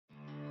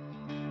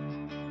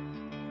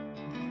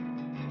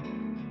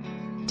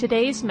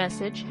Today's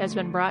message has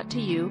been brought to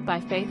you by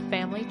Faith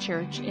Family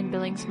Church in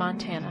Billings,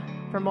 Montana.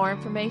 For more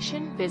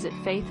information, visit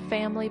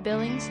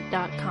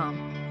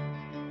faithfamilybillings.com.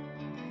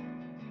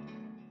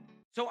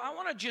 So I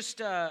want to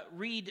just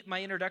read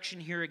my introduction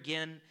here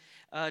again,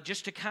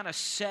 just to kind of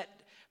set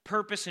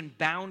purpose and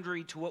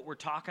boundary to what we're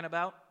talking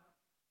about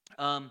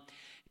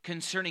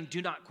concerning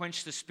do not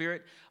quench the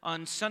Spirit.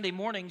 On Sunday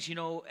mornings,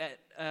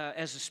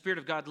 as the Spirit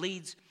of God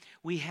leads,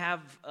 we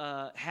have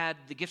had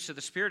the gifts of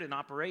the Spirit in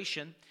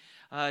operation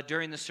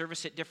during the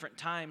service at different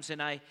times.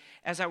 And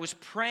as I was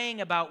praying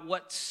about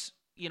what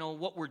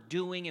we're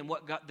doing and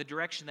the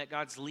direction that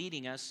God's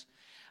leading us,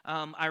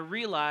 I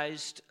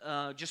realized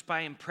just by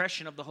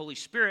impression of the Holy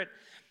Spirit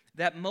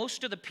that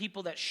most of the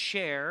people that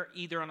share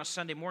either on a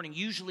Sunday morning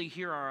usually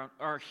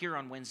are here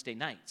on Wednesday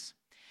nights.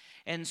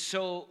 And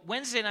so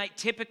Wednesday night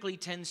typically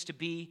tends to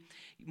be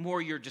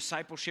more your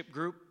discipleship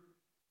group.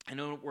 I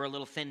know we're a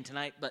little thin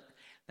tonight, but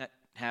that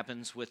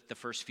happens with the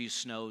first few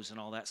snows and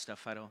all that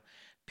stuff.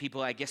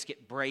 People, I guess,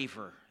 get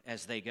braver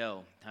as they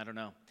go. I don't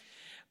know.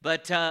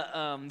 But,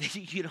 I'm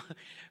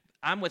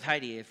with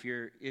Heidi. If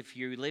you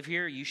live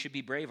here, you should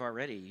be brave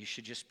already. You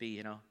should just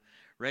be,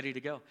 ready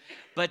to go.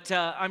 But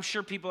I'm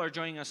sure people are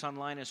joining us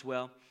online as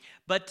well.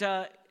 But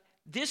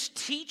this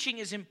teaching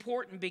is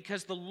important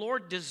because the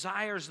Lord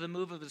desires the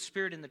move of the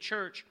Spirit in the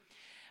church,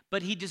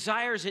 but He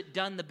desires it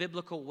done the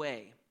biblical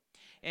way.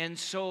 And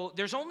so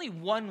there's only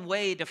one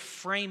way to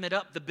frame it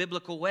up the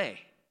biblical way.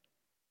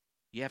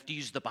 You have to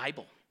use the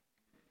Bible.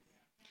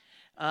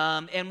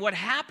 And what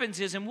happens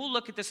is, and we'll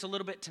look at this a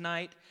little bit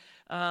tonight,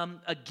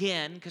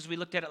 again, because we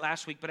looked at it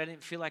last week, but I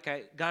didn't feel like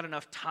I got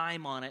enough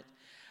time on it.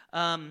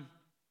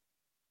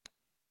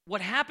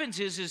 What happens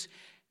is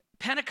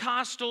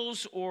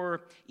Pentecostals,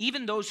 or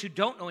even those who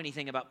don't know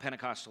anything about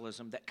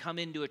Pentecostalism, that come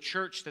into a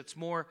church that's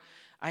more,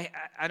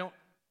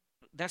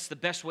 that's the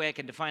best way I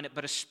can define it,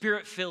 but a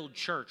Spirit-filled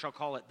church, I'll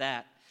call it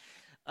that.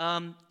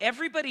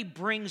 Everybody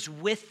brings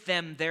with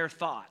them their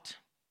thought.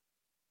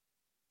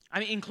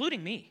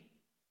 Including me.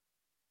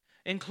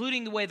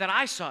 Including the way that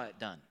I saw it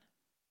done.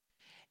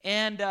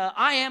 And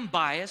I am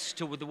biased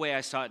to the way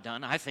I saw it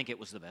done. I think it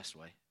was the best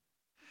way.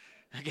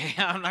 Okay,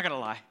 I'm not going to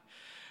lie.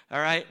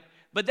 All right?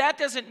 But that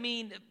doesn't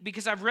mean,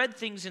 because I've read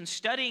things in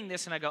studying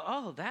this and I go,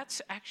 oh,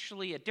 that's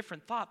actually a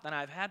different thought than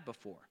I've had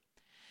before.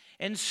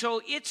 And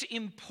so it's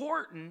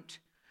important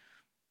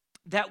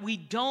that we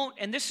don't,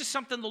 and this is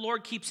something the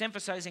Lord keeps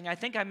emphasizing, I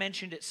think I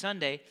mentioned it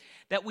Sunday,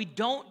 that we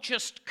don't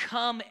just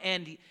come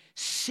and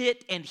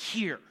sit and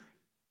hear.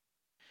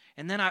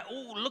 And then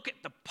look at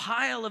the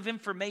pile of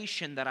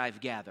information that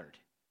I've gathered.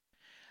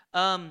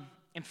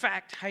 In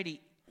fact, Heidi,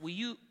 will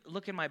you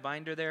look in my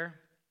binder there?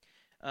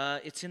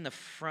 It's in the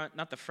front,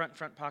 not the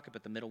front pocket,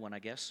 but the middle one, I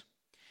guess.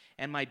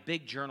 And my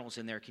big journal's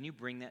in there. Can you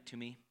bring that to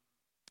me?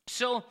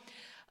 So,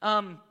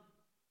 the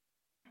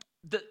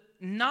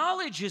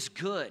knowledge is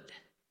good,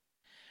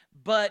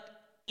 but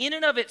in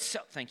and of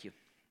itself, thank you.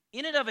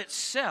 In and of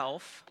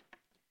itself,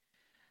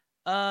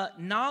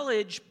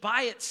 knowledge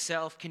by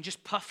itself can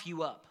just puff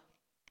you up.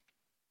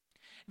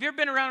 Have you ever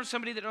been around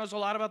somebody that knows a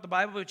lot about the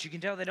Bible, but you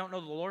can tell they don't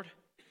know the Lord?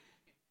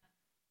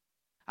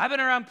 I've been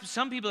around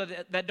some people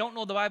that don't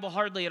know the Bible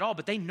hardly at all,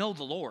 but they know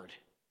the Lord.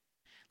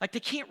 Like, they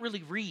can't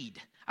really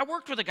read. I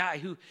worked with a guy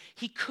who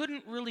he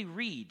couldn't really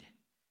read.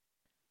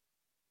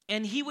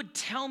 And he would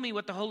tell me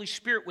what the Holy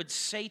Spirit would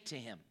say to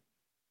him.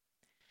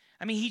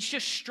 He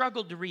just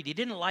struggled to read. He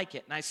didn't like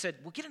it. And I said,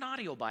 well, get an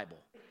audio Bible.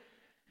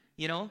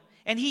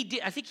 And he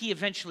did. I think he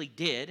eventually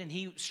did, and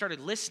he started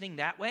listening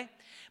that way.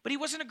 But he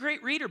wasn't a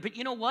great reader. But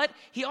you know what?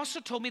 He also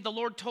told me the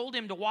Lord told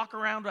him to walk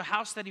around a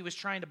house that he was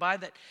trying to buy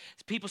that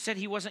people said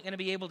he wasn't going to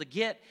be able to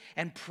get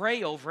and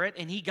pray over it,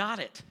 and he got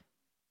it.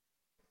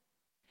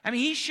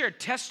 He shared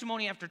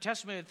testimony after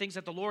testimony of things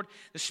that the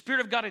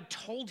Spirit of God had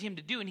told him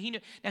to do, and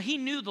he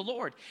knew the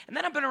Lord. And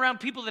then I've been around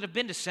people that have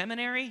been to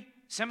seminary.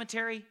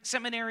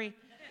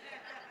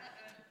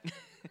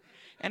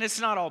 And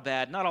it's not all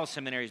bad. Not all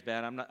seminary is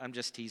bad. I'm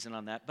just teasing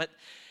on that.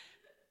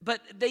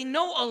 But they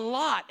know a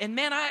lot. And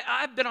man,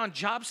 I've been on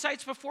job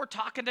sites before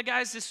talking to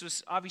guys. This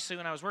was obviously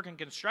when I was working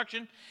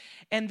construction.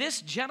 And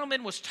this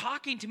gentleman was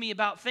talking to me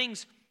about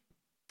things.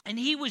 And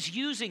he was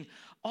using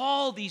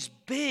all these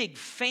big,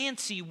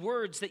 fancy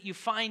words that you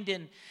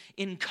find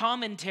in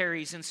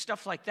commentaries and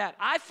stuff like that.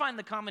 I find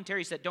the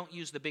commentaries that don't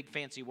use the big,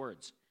 fancy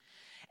words.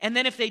 And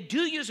then if they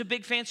do use a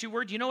big, fancy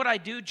word, you know what I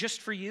do just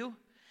for you?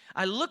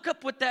 I look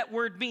up what that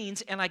word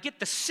means, and I get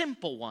the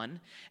simple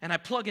one, and I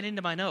plug it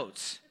into my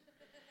notes.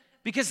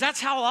 Because that's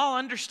how I'll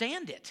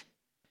understand it.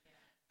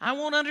 I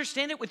won't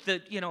understand it with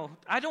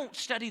I don't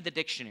study the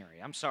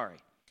dictionary. I'm sorry.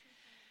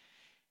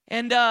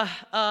 And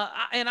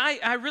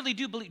I really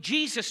do believe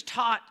Jesus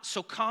taught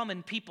so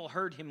common people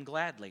heard him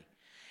gladly.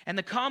 And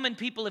the common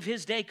people of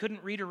his day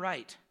couldn't read or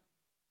write.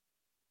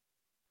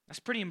 That's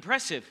pretty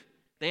impressive.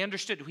 They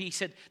understood. He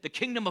said, the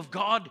kingdom of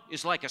God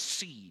is like a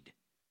seed.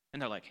 And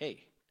they're like,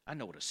 hey, I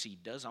know what a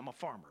seed does. I'm a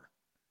farmer.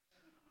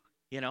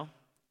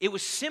 It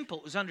was simple.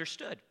 It was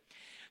understood.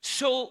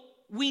 So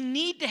we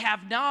need to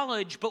have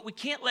knowledge, but we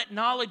can't let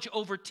knowledge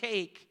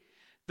overtake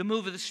the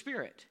move of the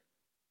Spirit.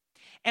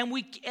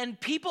 And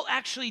people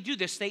actually do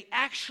this. They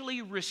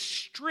actually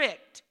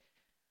restrict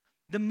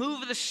the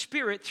move of the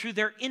Spirit through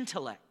their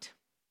intellect.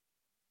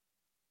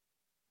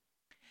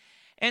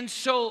 And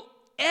so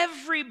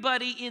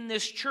everybody in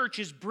this church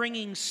is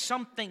bringing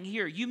something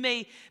here. You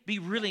may be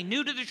really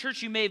new to the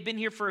church. You may have been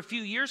here for a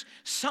few years.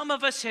 Some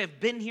of us have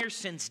been here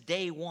since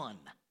day one.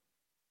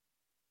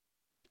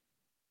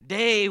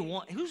 Day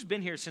one. Who's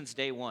been here since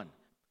day one?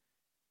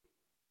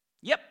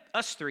 Yep,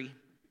 us three.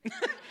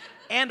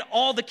 And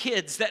all the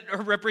kids that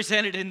are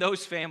represented in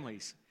those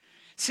families.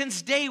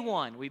 Since day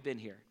one, we've been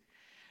here.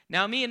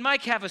 Now, me and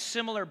Mike have a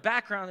similar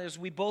background as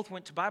we both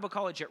went to Bible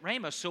college at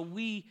Rhema, so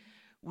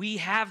we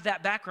have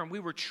that background. We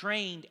were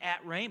trained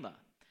at Rhema.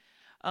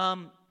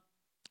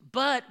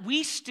 But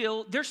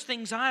there's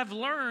things I've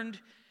learned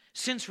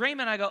since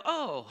Rhema, and I go,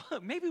 oh,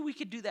 maybe we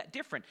could do that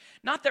different.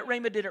 Not that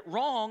Rhema did it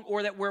wrong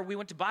or that where we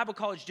went to Bible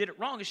college did it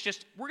wrong. It's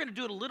just we're going to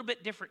do it a little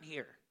bit different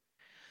here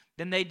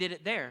than they did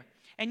it there.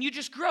 And you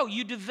just grow,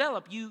 you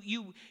develop,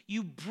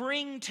 you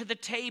bring to the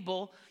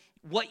table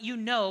what you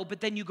know, but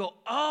then you go,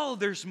 oh,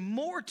 there's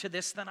more to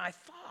this than I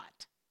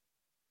thought.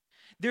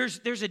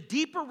 There's a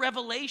deeper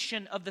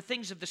revelation of the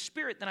things of the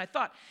Spirit than I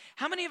thought.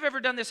 How many have ever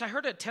done this? I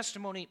heard a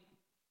testimony,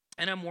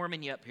 and I'm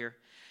warming you up here,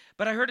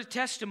 but I heard a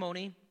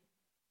testimony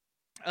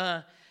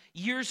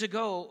years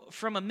ago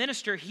from a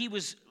minister. He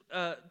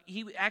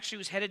actually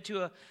was headed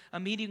to a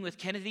meeting with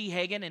Kennedy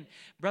Hagin, and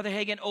Brother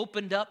Hagin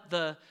opened up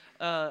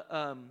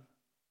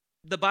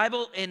the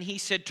Bible, and he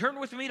said, turn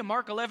with me to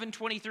Mark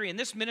 11:23. And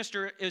this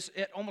minister is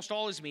at almost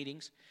all his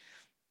meetings,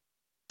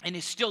 and he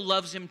still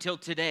loves him till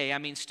today. I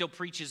mean, still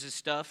preaches his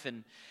stuff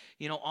and,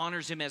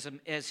 honors him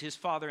as his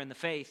father in the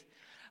faith.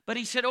 But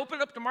he said,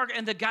 open up to Mark,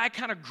 and the guy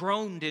kind of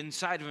groaned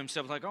inside of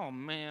himself like, oh,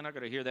 man, I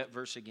got to hear that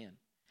verse again.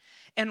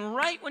 And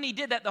right when he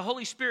did that, the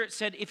Holy Spirit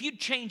said, if you'd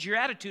change your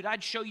attitude,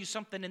 I'd show you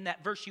something in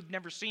that verse you've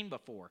never seen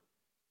before.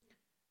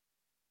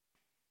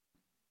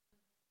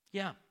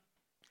 Yeah.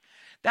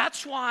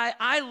 That's why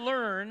I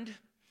learned,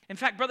 in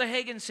fact, Brother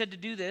Hagin said to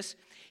do this.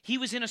 He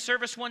was in a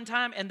service one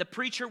time, and the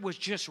preacher was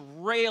just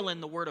railing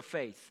the word of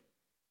faith.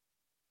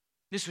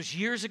 This was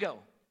years ago.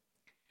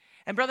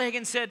 And Brother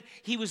Hagin said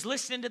he was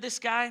listening to this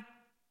guy,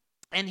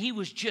 and he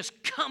was just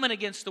coming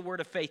against the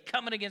word of faith,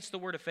 coming against the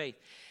word of faith.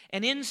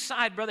 And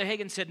inside, Brother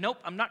Hagin said, nope,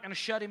 I'm not going to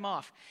shut him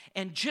off.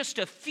 And just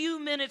a few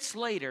minutes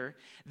later,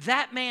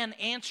 that man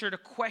answered a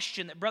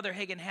question that Brother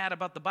Hagin had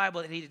about the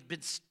Bible that he had been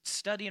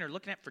studying or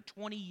looking at for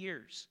 20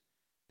 years.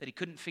 That he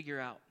couldn't figure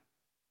out.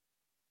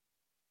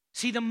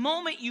 See, the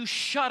moment you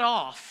shut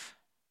off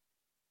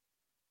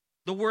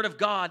the Word of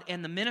God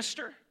and the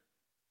minister,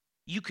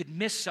 you could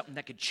miss something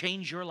that could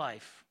change your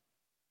life.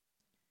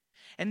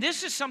 And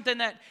this is something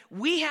that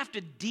we have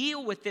to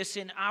deal with this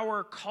in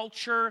our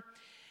culture.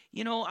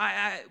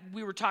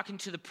 We were talking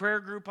to the prayer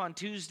group on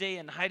Tuesday,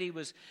 and Heidi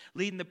was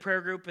leading the prayer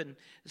group, and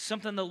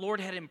something the Lord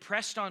had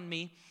impressed on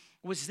me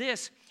was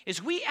this, is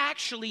we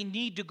actually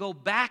need to go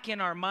back in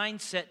our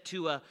mindset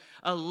to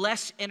a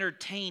less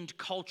entertained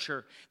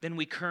culture than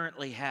we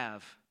currently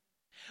have.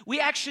 We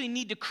actually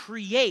need to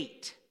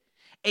create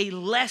a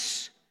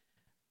less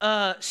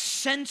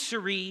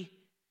sensory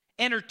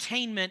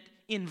entertainment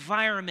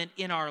environment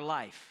in our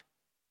life.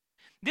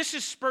 This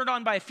is spurred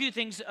on by a few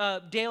things.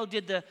 Dale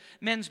did the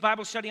men's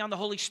Bible study on the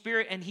Holy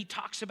Spirit, and he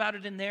talks about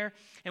it in there.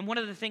 And one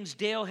of the things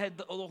the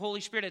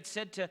Holy Spirit had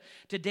said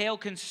to Dale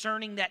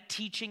concerning that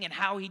teaching and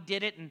how he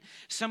did it, and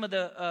some of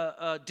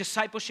the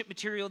discipleship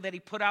material that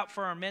he put out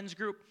for our men's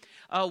group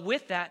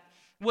with that,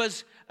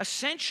 was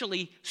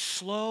essentially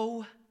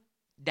slow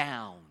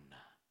down.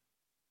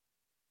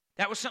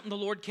 That was something the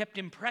Lord kept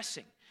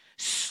impressing.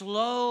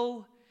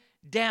 Slow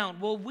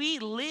down. Well, we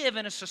live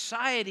in a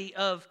society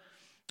of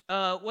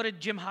what did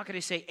Jim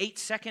Hockaday say?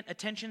 8-second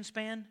attention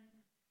span?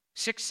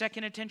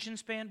 6-second attention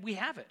span? We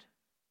have it.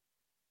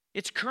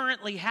 It's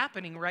currently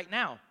happening right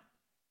now.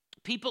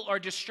 People are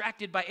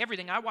distracted by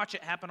everything. I watch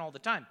it happen all the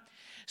time.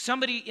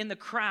 Somebody in the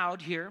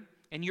crowd here,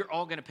 and you're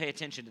all going to pay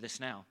attention to this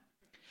now,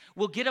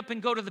 will get up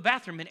and go to the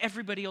bathroom, and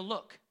everybody will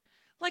look.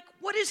 Like,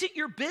 what is it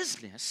your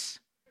business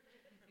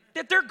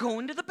that they're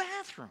going to the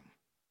bathroom?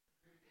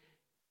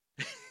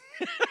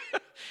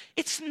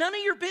 It's none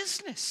of your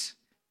business.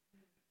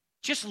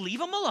 Just leave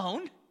them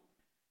alone.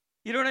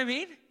 You know what I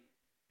mean?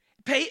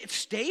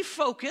 Stay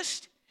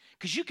focused,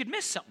 because you could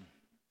miss something.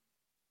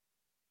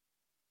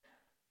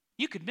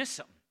 You could miss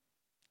something.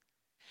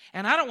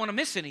 And I don't want to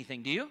miss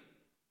anything, do you?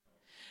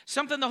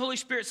 Something the Holy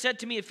Spirit said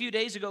to me a few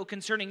days ago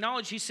concerning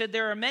knowledge. He said,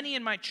 there are many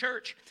in my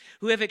church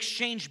who have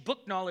exchanged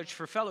book knowledge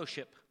for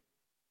fellowship.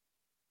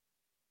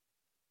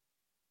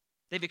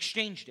 They've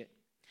exchanged it.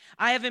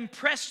 I have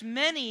impressed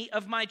many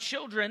of my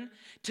children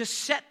to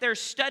set their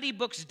study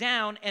books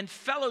down and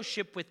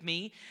fellowship with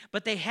me,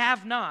 but they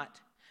have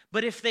not.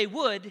 But if they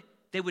would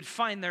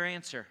find their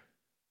answer.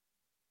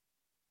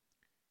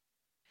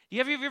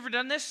 Have you ever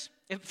done this?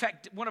 In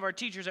fact, one of our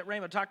teachers at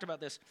Rhema talked about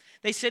this.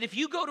 They said, if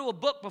you go to a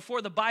book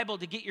before the Bible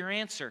to get your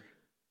answer.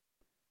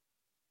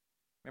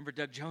 Remember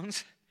Doug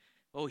Jones?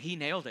 Oh, he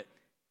nailed it.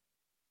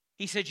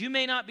 He said, you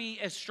may not be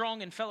as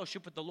strong in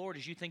fellowship with the Lord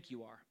as you think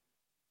you are.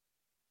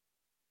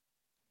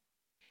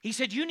 He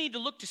said, you need to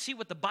look to see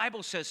what the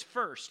Bible says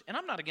first. And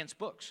I'm not against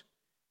books.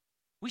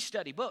 We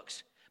study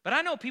books. But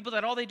I know people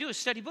that all they do is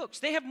study books.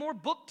 They have more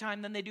book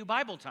time than they do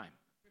Bible time.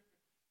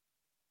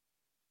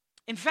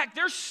 In fact,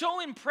 they're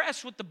so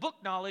impressed with the book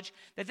knowledge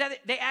that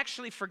they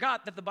actually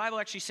forgot that the Bible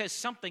actually says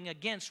something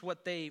against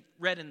what they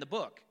read in the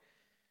book.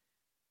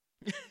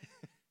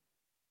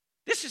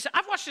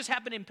 I've watched this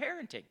happen in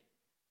parenting.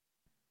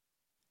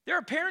 There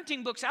are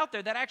parenting books out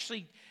there that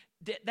actually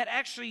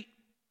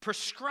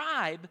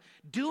prescribe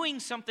doing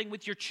something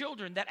with your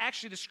children that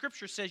actually the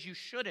Scripture says you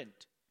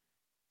shouldn't.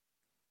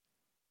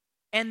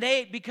 And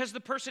because the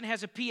person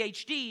has a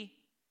PhD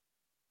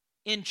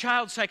in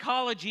child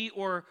psychology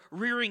or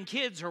rearing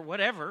kids or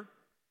whatever,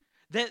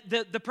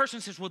 the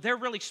person says, well, they're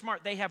really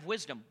smart. They have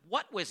wisdom.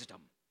 What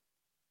wisdom?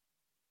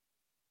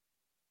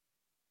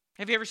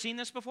 Have you ever seen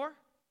this before?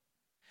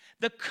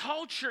 The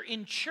culture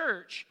in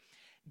church,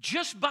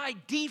 just by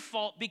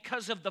default,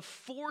 because of the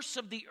force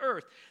of the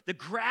earth, the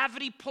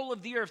gravity pull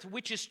of the earth,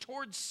 which is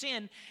toward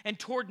sin and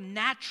toward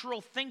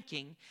natural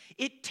thinking,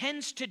 it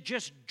tends to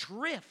just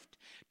drift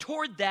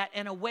toward that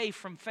and away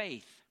from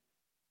faith.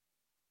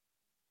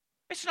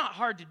 It's not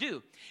hard to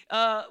do.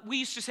 We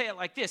used to say it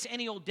like this: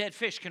 any old dead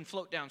fish can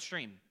float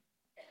downstream.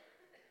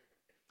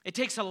 It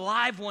takes a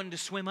live one to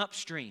swim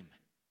upstream.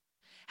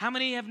 How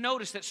many have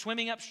noticed that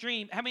swimming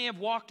upstream, how many have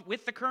walked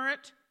with the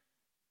current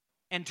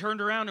and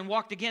turned around and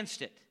walked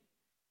against it?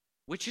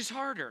 Which is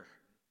harder?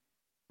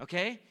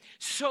 Okay?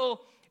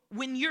 So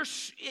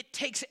it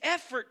takes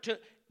effort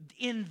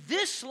in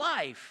this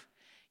life,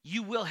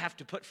 you will have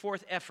to put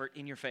forth effort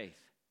in your faith.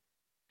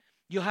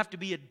 You'll have to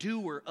be a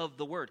doer of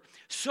the word.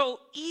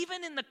 So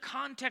even in the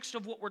context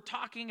of what we're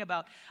talking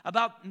about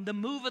the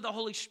move of the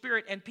Holy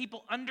Spirit and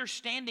people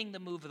understanding the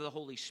move of the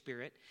Holy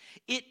Spirit,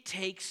 it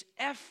takes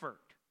effort.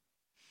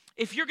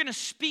 If you're going to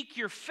speak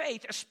your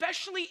faith,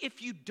 especially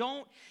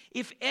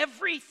if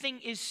everything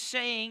is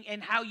saying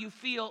and how you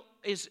feel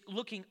is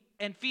looking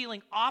and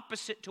feeling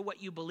opposite to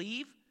what you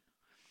believe,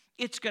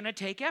 it's going to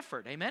take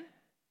effort. Amen?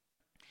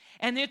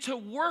 And it's a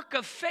work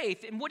of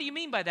faith. And what do you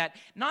mean by that?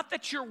 Not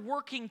that you're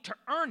working to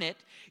earn it.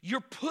 You're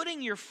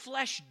putting your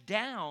flesh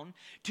down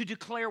to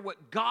declare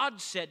what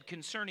God said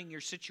concerning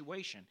your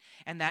situation.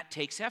 And that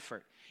takes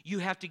effort. You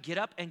have to get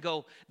up and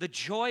go, the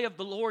joy of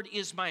the Lord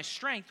is my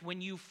strength, when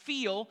you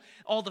feel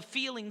all the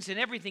feelings and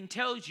everything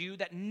tells you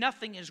that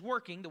nothing is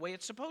working the way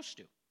it's supposed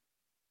to.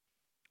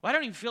 Well, I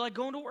don't even feel like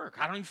going to work.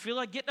 I don't even feel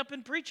like getting up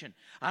and preaching.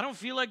 I don't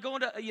feel like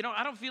going to,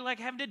 I don't feel like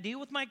having to deal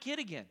with my kid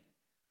again.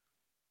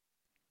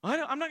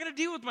 I'm not going to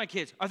deal with my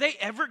kids. Are they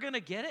ever going to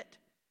get it?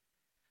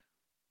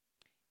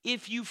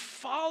 If you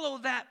follow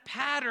that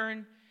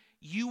pattern,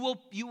 you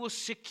will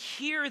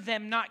secure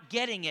them not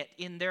getting it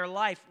in their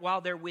life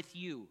while they're with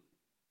you.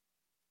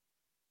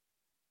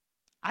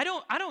 I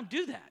don't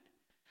do that.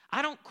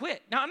 I don't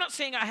quit. Now, I'm not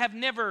saying I have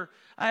not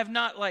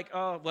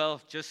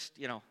just,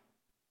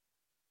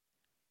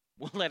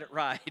 we'll let it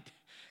ride,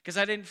 because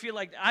I didn't feel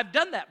like, I've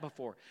done that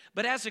before.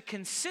 But as a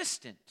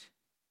consistent,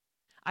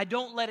 I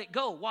don't let it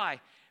go.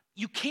 Why?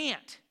 You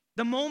can't.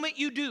 The moment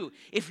you do,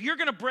 if you're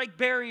going to break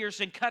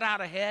barriers and cut out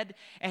ahead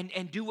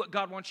and do what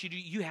God wants you to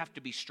do, you have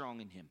to be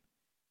strong in Him.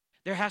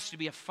 There has to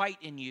be a fight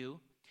in you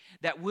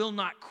that will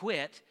not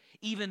quit,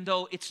 even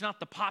though it's not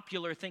the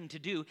popular thing to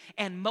do.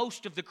 And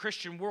most of the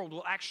Christian world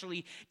will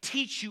actually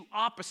teach you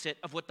opposite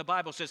of what the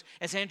Bible says.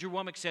 As Andrew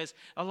Womack says,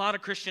 a lot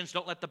of Christians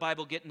don't let the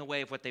Bible get in the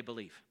way of what they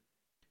believe.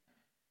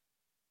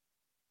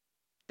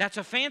 That's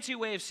a fancy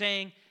way of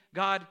saying,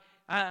 God,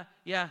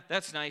 yeah,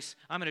 that's nice.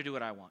 I'm going to do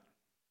what I want.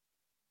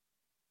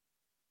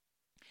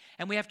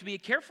 And we have to be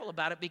careful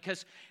about it,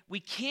 because we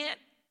can't.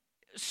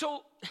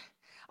 So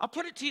I'll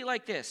put it to you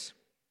like this.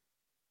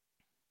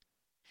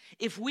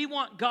 If we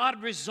want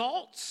God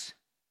results,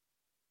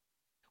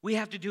 we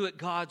have to do it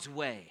God's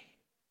way.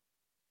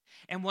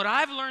 And what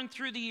I've learned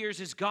through the years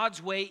is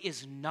God's way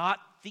is not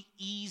the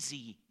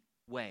easy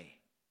way.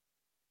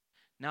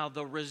 Now,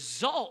 the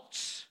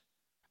results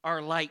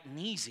are light and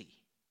easy.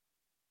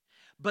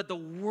 But the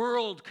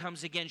world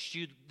comes against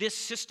you, this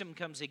system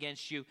comes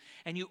against you,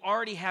 and you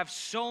already have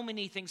so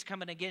many things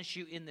coming against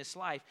you in this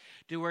life,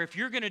 to where if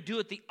you're going to do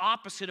it the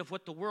opposite of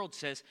what the world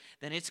says,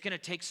 then it's going to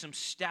take some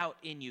stout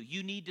in you.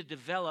 You need to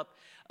develop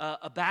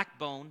a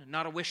backbone,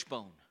 not a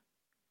wishbone.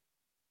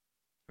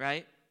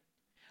 Right?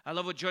 I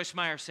love what Joyce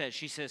Meyer says.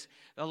 She says,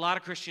 a lot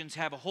of Christians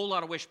have a whole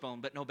lot of wishbone,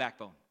 but no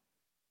backbone.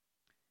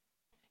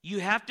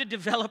 You have to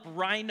develop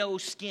rhino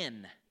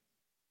skin.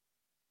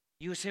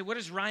 You would say, what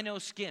is rhino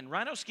skin?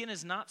 Rhino skin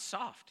is not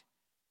soft.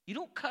 You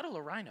don't cuddle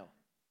a rhino.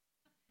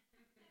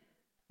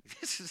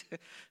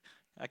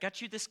 I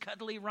got you this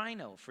cuddly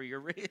rhino for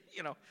your,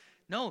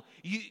 No,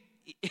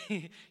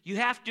 you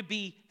have to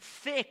be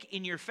thick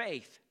in your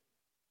faith,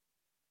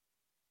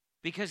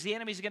 because the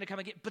enemy's going to come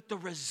again. But the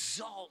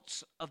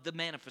results of the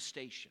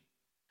manifestation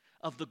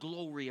of the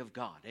glory of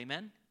God,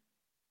 amen?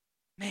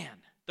 Man,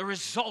 the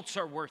results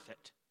are worth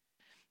it.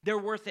 They're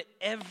worth it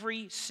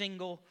every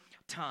single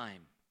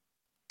time.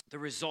 The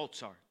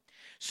results are.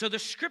 So the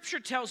scripture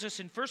tells us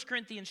in 1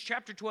 Corinthians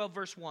chapter 12,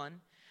 verse 1,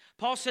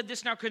 Paul said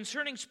this, "Now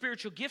concerning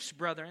spiritual gifts,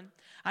 brethren,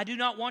 I do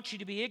not want you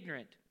to be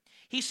ignorant."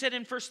 He said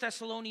in 1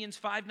 Thessalonians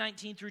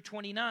 5:19 through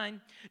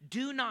 29,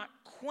 "Do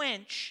not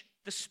quench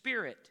the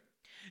spirit.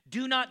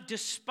 Do not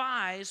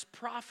despise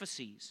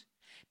prophecies.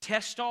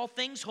 Test all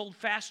things, hold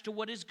fast to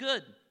what is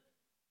good."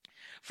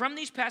 From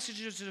these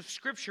passages of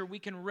Scripture, we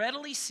can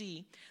readily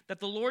see that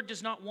the Lord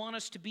does not want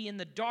us to be in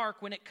the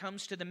dark when it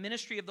comes to the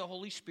ministry of the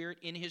Holy Spirit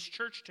in His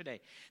church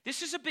today.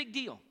 This is a big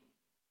deal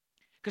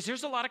because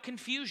there's a lot of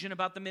confusion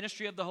about the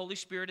ministry of the Holy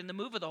Spirit and the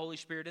move of the Holy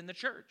Spirit in the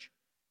church.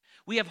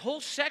 We have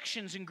whole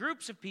sections and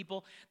groups of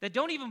people that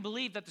don't even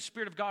believe that the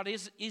Spirit of God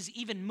is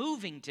even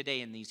moving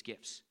today in these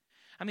gifts.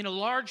 I mean, a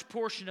large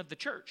portion of the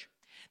church.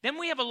 Then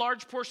we have a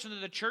large portion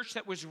of the church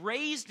that was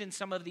raised in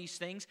some of these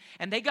things,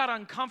 and they got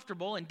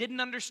uncomfortable and didn't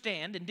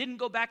understand and didn't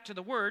go back to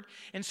the Word.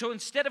 And so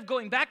instead of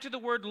going back to the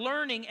Word,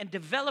 learning and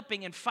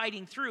developing and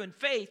fighting through in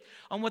faith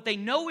on what they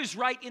know is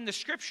right in the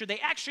Scripture, they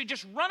actually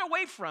just run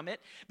away from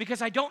it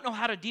because I don't know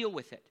how to deal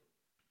with it.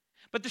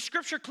 But the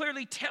Scripture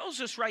clearly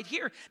tells us right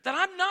here that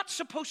I'm not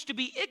supposed to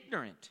be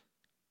ignorant.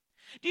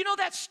 Do you know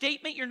that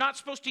statement, you're not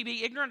supposed to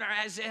be ignorant,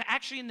 is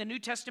actually in the New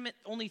Testament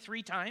only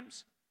 3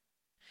 times?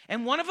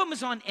 And one of them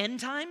is on end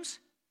times.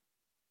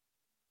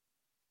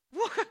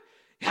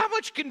 How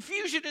much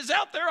confusion is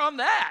out there on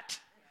that?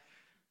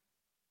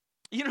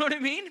 You know what I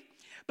mean?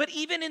 But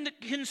even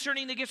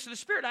concerning the gifts of the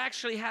Spirit, I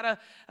actually had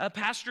a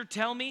pastor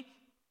tell me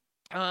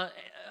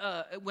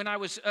when I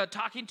was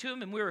talking to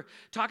him and we were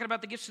talking about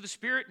the gifts of the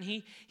Spirit,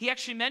 and he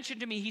actually mentioned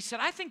to me, he said,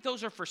 "I think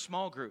those are for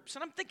small groups."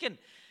 And I'm thinking,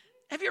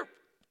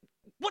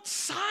 what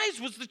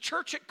size was the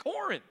church at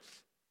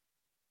Corinth?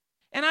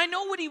 And I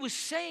know what he was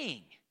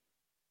saying.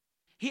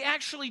 He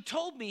actually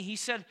told me, he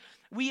said,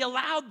 "We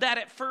allowed that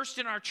at first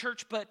in our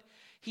church, but,"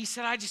 he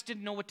said, "I just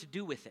didn't know what to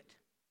do with it."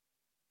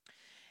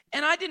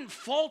 And I didn't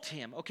fault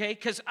him, okay,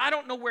 because I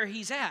don't know where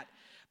he's at.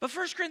 But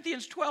 1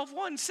 Corinthians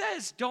 12:1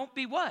 says, don't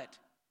be what?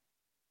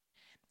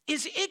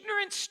 Is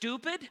ignorance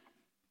stupid?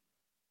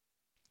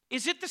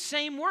 Is it the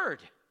same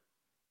word?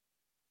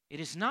 It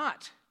is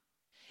not.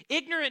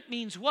 Ignorant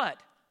means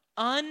what?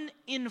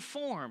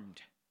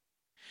 Uninformed.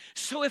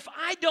 So if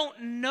I don't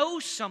know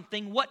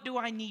something, what do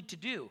I need to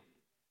do?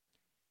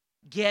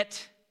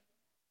 Get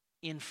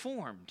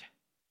informed.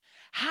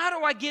 How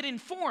do I get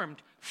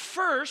informed?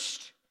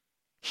 First,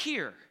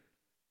 hear.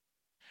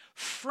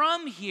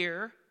 From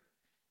here,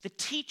 the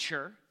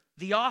teacher,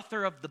 the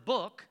author of the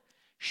book,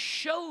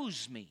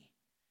 shows me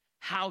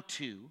how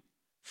to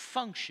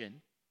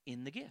function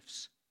in the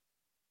gifts.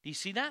 Do you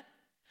see that?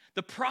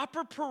 The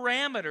proper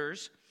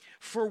parameters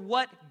for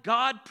what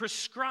God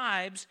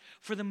prescribes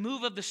for the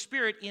move of the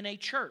Spirit in a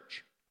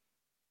church.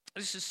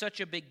 This is such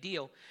a big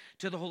deal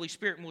to the Holy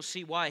Spirit, and we'll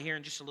see why here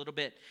in just a little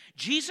bit.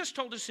 Jesus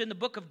told us in the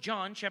book of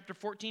John, chapter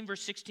 14,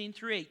 verse 16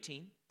 through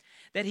 18,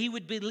 that He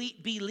would be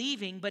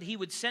leaving, but He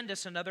would send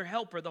us another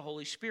helper, the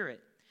Holy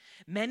Spirit.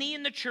 Many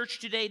in the church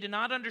today do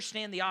not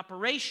understand the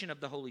operation of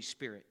the Holy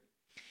Spirit.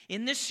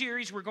 In this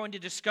series, we're going to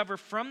discover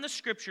from the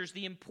Scriptures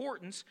the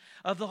importance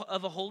of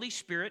a Holy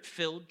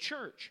Spirit-filled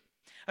church.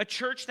 A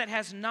church that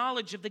has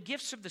knowledge of the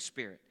gifts of the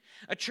Spirit.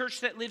 A church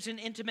that lives in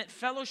intimate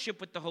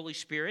fellowship with the Holy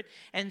Spirit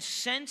and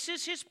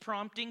senses His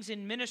promptings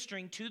in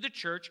ministering to the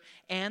church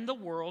and the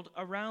world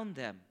around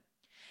them.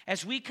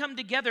 As we come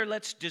together,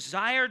 let's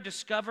desire,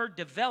 discover,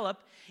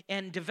 develop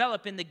in the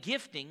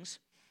giftings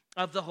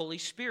of the Holy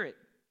Spirit.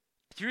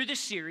 Through this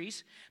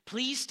series,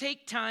 please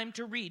take time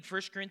to read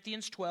 1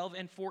 Corinthians 12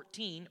 and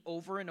 14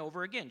 over and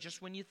over again,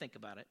 just when you think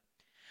about it,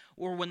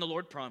 or when the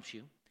Lord prompts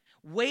you.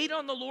 Wait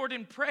on the Lord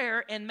in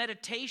prayer and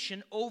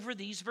meditation over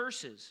these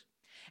verses.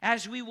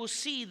 As we will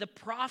see, the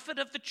profit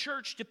of the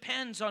church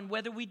depends on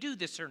whether we do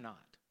this or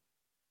not.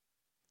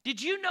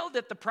 Did you know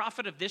that the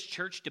profit of this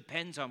church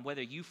depends on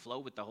whether you flow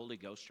with the Holy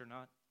Ghost or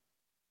not?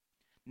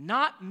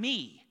 Not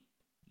me,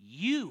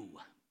 you.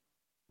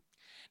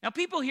 Now,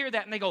 people hear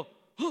that and they go,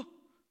 "Oh,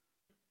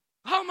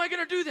 how am I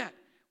going to do that?"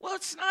 Well,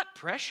 it's not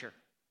pressure.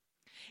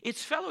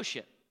 It's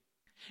fellowship.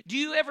 Do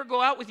you ever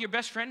go out with your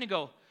best friend and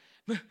go,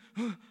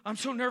 "I'm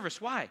so nervous"?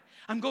 Why?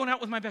 "I'm going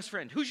out with my best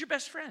friend." "Who's your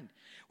best friend?"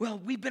 "Well,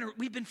 we've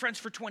been friends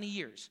for 20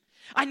 years.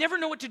 I never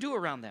know what to do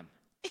around them."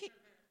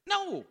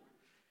 No,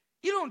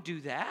 you don't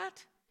do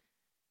that.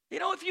 You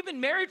know, if you've been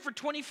married for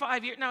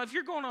 25 years, now if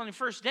you're going on your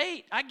first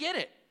date, I get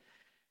it.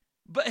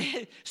 But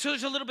so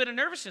there's a little bit of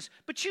nervousness.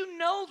 But you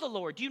know the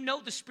Lord. You know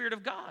the Spirit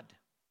of God.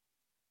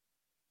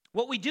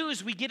 What we do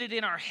is we get it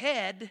in our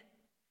head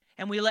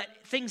and we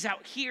let things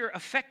out here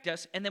affect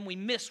us, and then we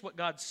miss what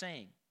God's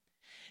saying.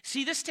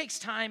 See, this takes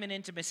time and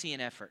intimacy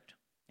and effort.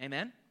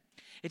 Amen?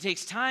 It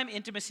takes time,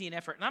 intimacy, and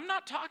effort. And I'm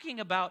not talking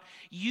about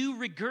you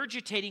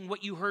regurgitating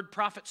what you heard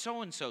prophet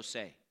so-and-so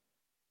say.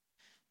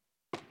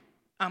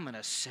 I'm going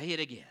to say it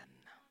again.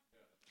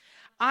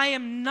 I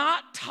am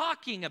not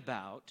talking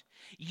about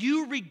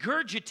you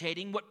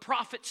regurgitating what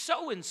prophet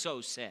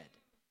so-and-so said.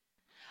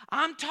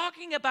 I'm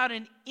talking about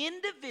an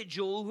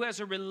individual who has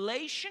a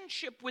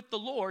relationship with the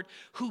Lord,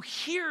 who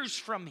hears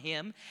from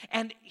him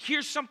and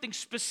hears something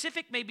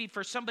specific, maybe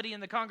for somebody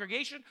in the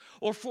congregation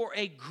or for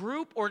a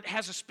group, or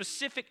has a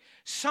specific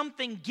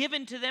something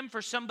given to them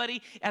for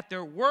somebody at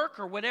their work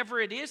or whatever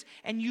it is,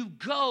 and you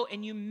go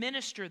and you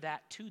minister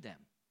that to them.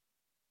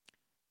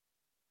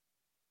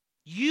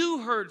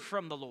 You heard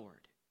from the Lord.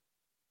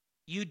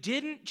 You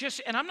didn't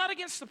just, and I'm not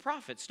against the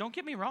prophets, don't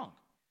get me wrong.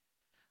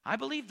 I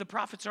believe the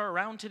prophets are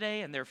around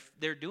today and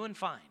they're doing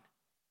fine.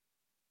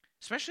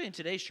 Especially in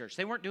today's church.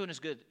 They weren't doing as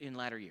good in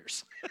latter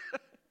years.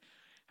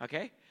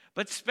 Okay?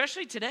 But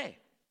especially today.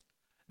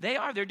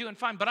 They're doing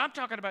fine. But I'm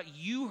talking about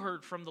you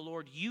heard from the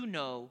Lord. You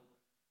know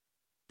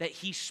that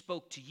he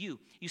spoke to you.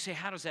 You say,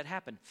 how does that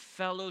happen?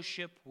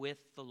 Fellowship with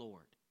the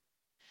Lord.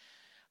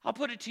 I'll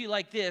put it to you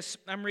like this.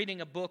 I'm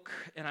reading a book,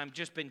 and I've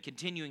just been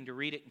continuing to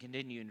read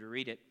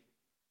it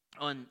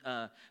on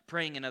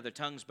Praying in Other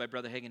Tongues by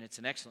Brother Hagin. It's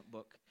an excellent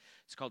book.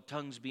 It's called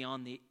Tongues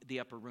Beyond the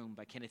Upper Room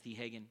by Kenneth E.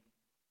 Hagin.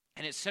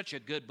 And it's such a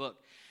good book.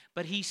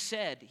 But he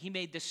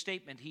made this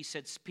statement. He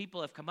said,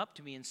 people have come up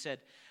to me and said,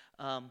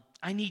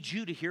 I need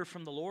you to hear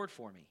from the Lord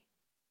for me.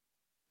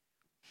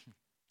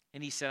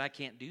 And he said, I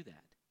can't do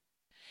that.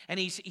 And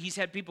he's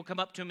had people come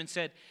up to him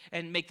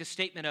and make the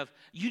statement of,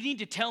 you need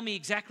to tell me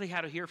exactly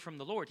how to hear from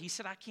the Lord. He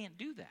said, I can't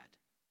do that.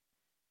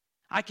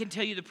 I can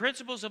tell you the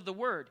principles of the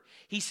word.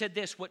 He said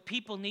this, what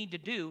people need to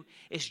do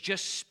is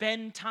just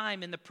spend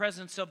time in the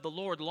presence of the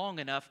Lord long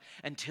enough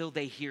until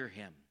they hear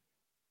him.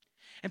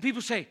 And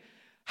people say,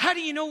 how do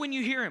you know when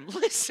you hear him?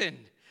 Listen.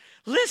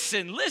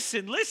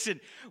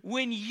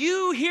 When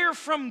you hear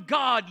from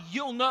God,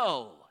 you'll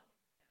know.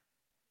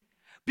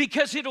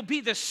 Because it'll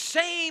be the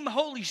same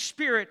Holy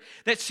Spirit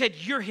that said,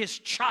 you're his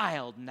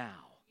child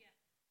now.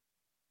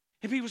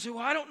 And people say,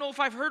 well, I don't know if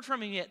I've heard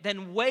from him yet.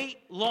 Then wait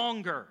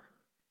longer.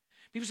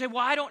 People say,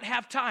 well, I don't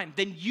have time.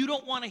 Then you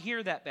don't want to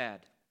hear that bad.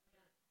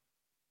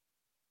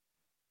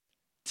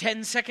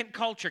 10-second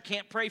culture,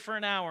 can't pray for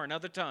an hour in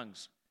other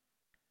tongues.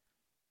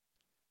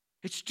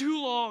 It's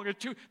too long,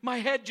 my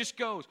head just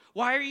goes.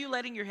 Why are you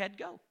letting your head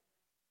go?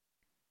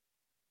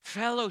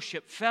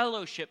 Fellowship.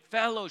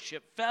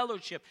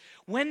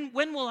 When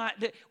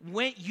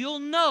you'll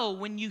know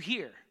when you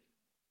hear.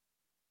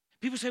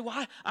 People say,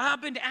 well,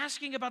 I've been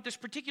asking about this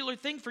particular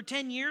thing for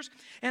 10 years,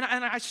 and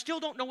I still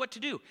don't know what to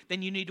do.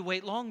 Then you need to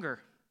wait longer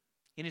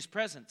in his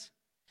presence.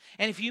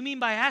 And if you mean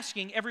by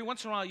asking, every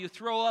once in a while you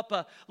throw up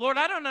a, Lord,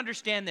 I don't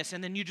understand this,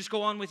 and then you just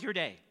go on with your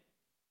day.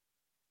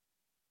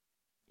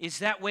 Is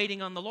that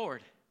waiting on the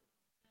Lord?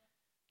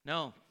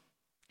 No.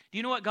 Do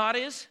you know what God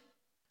is?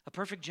 A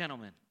perfect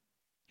gentleman.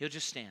 He'll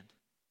just stand.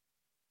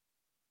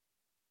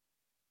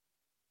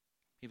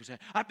 People say,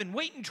 I've been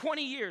waiting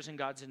 20 years, and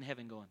God's in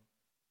heaven going,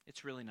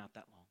 it's really not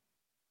that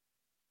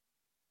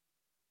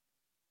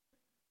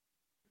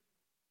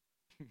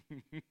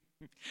long.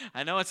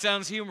 I know it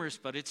sounds humorous,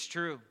 but it's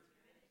true.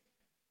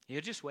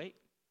 He'll just wait.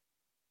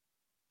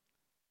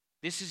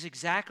 This is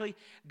exactly,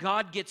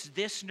 God gets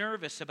this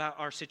nervous about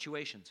our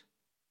situations.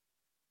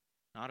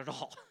 Not at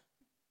all.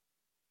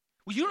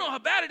 Well, you know how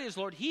bad it is,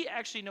 Lord. He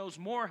actually knows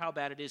more how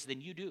bad it is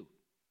than you do.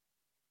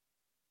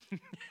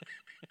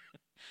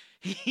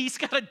 He's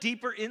got a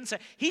deeper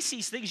insight. He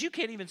sees things you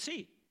can't even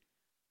see.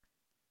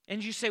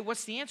 And you say,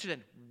 what's the answer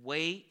then?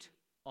 Wait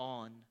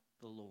on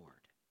the Lord.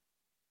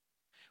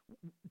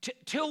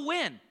 Till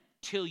when?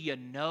 Till you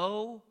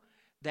know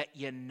that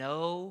you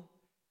know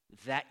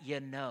that you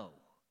know.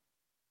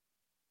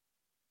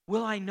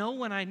 Will I know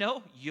when I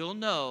know? You'll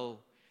know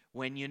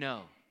when you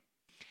know.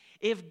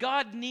 If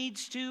God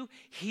needs to,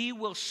 he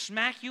will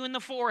smack you in the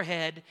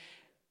forehead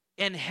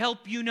and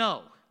help you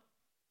know.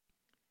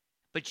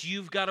 But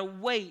you've got to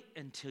wait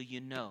until you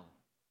know.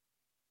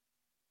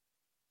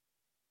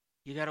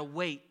 You got to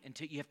wait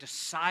until you have to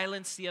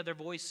silence the other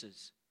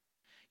voices.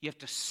 You have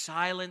to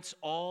silence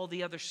all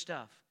the other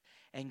stuff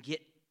and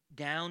get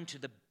down to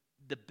the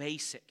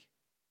basic.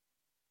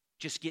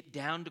 Just get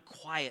down to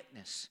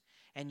quietness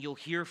and you'll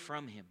hear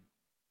from him.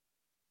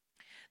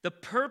 The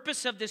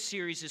purpose of this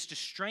series is to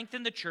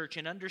strengthen the church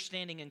in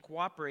understanding and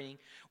cooperating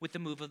with the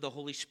move of the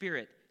Holy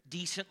Spirit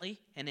decently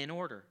and in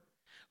order.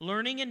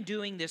 Learning and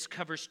doing this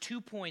covers 2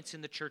 points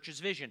in the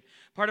church's vision.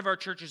 Part of our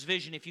church's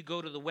vision, if you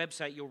go to the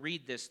website, you'll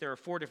read this. There are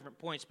 4 different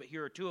points, but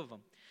here are 2 of them.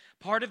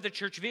 Part of the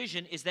church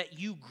vision is that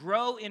you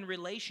grow in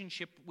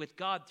relationship with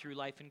God through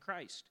life in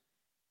Christ.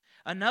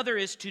 Another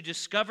is to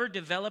discover,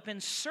 develop,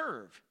 and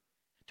serve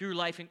through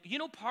life. You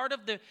know, part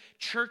of the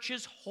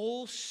church's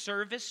whole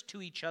service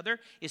to each other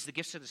is the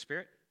gifts of the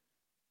Spirit.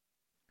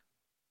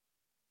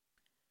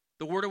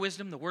 The word of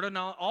wisdom, the word of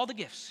knowledge, all the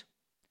gifts.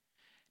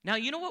 Now,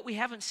 you know what we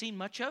haven't seen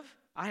much of?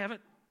 I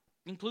haven't,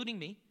 including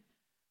me.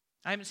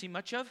 I haven't seen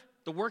much of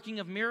the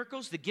working of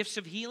miracles, the gifts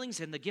of healings,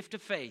 and the gift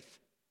of faith.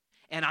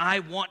 And I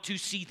want to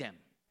see them.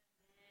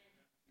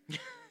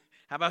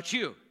 How about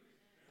you?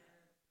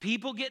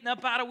 People getting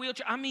up out of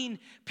wheelchairs. I mean,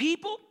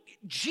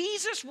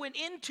 Jesus went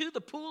into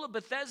the pool of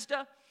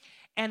Bethesda,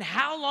 and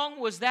how long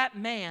was that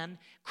man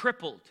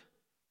crippled?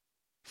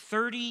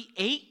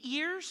 38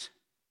 years?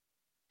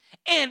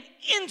 and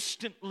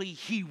instantly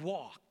he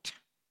walked.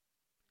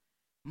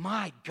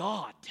 My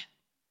God.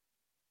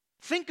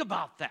 Think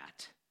about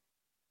that.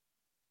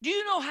 Do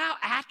you know how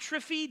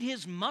atrophied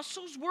his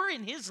muscles were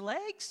in his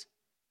legs?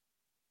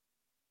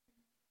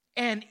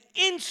 And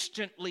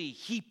instantly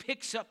he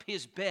picks up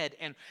his bed.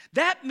 And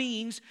that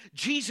means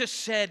Jesus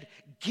said,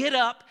 get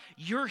up,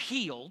 you're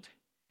healed.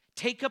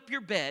 Take up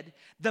your bed.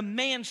 The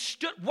man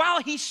stood,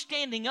 while he's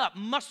standing up,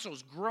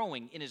 muscles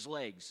growing in his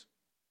legs.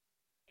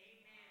 Amen.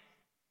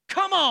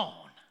 Come on.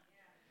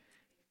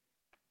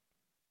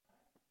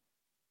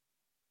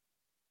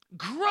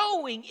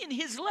 Growing in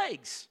his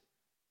legs.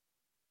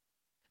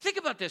 Think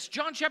about this.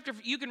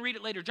 You can read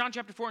it later. John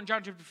chapter 4 and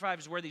John chapter 5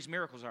 is where these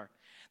miracles are.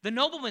 The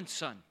nobleman's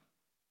son.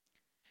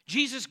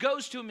 Jesus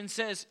goes to him and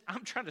says,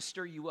 I'm trying to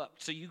stir you up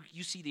so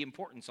you see the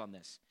importance on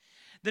this.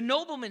 The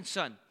nobleman's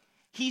son,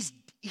 he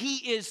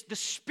is, the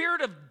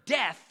spirit of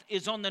death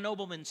is on the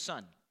nobleman's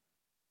son.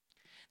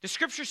 The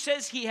scripture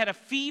says he had a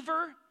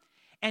fever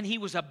and he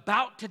was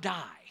about to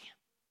die.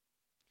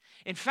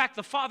 In fact,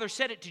 the father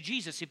said it to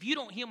Jesus, if you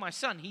don't heal my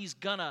son, he's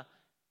gonna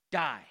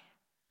die.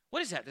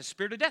 What is that? The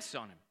spirit of death's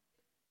on him.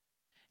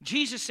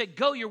 Jesus said,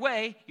 go your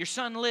way, your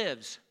son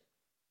lives.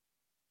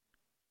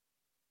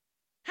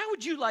 How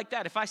would you like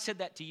that if I said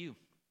that to you?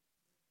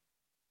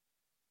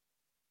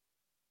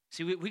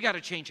 See, we got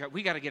to change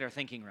we got to get our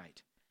thinking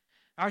right.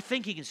 Our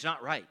thinking is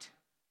not right.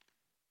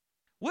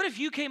 What if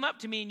you came up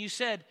to me and you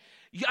said,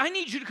 I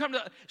need you to come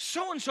to,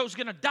 so-and-so's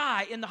going to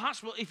die in the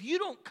hospital. If you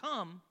don't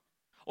come,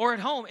 or at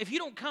home, if you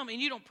don't come and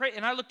you don't pray,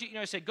 and I looked at you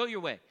and I said, go your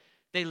way,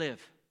 they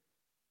live.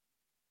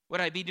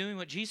 Would I be doing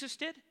what Jesus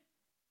did?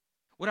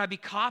 Would I be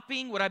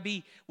copying? Would I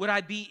be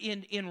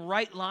in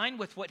right line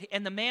with what?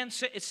 And the man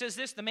said, it says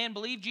this: the man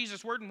believed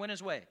Jesus' word and went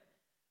his way.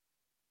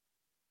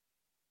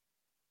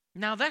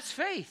 Now that's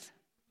faith,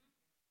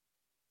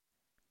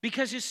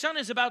 because his son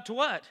is about to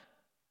what?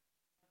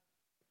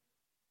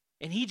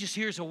 And he just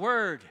hears a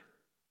word.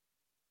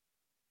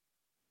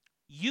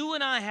 You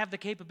and I have the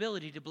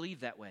capability to believe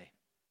that way.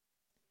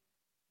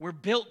 We're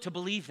built to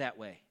believe that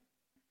way.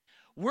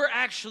 We're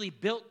actually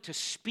built to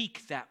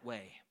speak that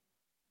way.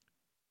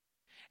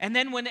 And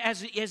then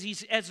as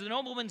the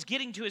nobleman's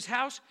getting to his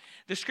house,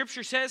 the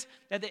scripture says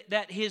that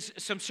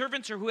some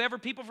servants or whoever,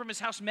 people from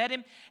his house, met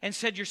him and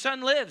said, your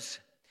son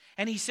lives.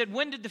 And he said,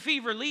 when did the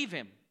fever leave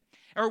him?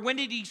 Or when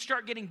did he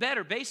start getting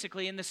better,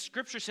 basically? And the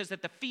scripture says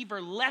that the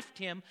fever left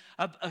him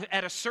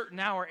at a certain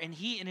hour, and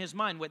he in his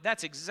mind went,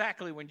 that's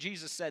exactly when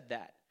Jesus said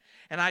that.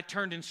 And I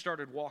turned and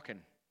started walking.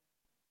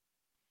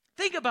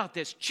 Think about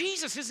this.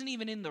 Jesus isn't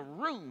even in the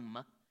room.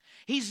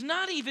 He's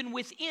not even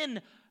within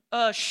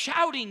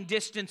shouting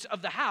distance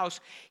of the house.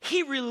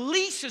 He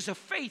releases a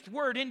faith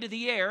word into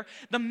the air.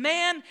 The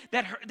man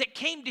that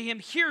came to him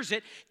hears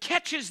it,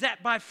 catches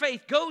that by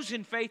faith, goes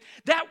in faith.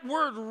 That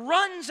word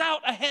runs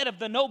out ahead of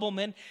the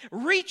nobleman,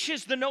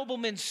 reaches the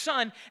nobleman's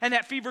son, and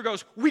that fever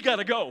goes, we got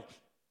to go.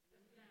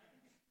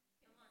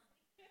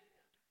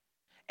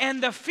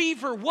 And the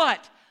fever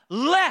what?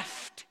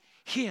 Left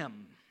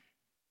him.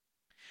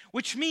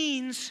 Which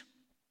means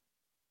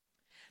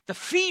the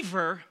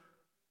fever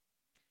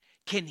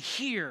can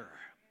hear.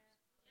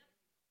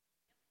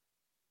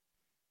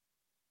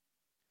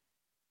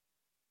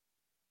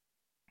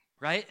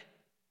 Right?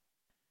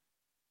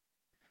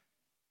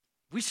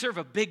 We serve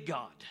a big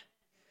God.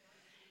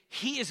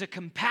 He is a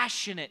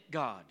compassionate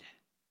God.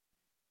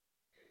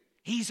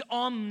 He's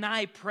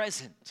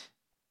omnipresent.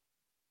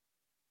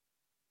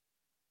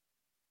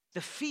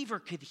 The fever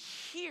could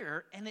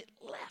hear and it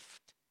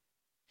left.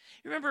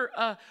 You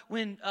remember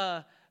when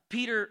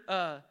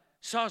Peter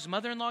saw his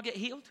mother-in-law get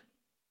healed?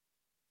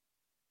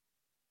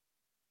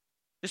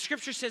 The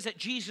scripture says that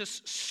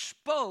Jesus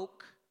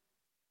spoke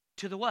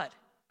to the what?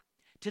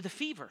 To the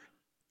fever.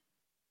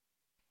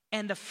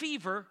 And the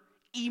fever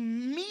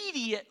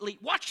immediately,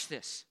 watch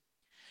this,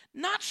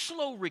 not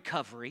slow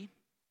recovery.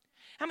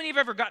 How many have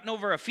ever gotten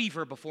over a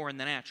fever before in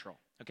the natural?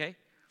 Okay?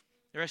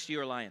 The rest of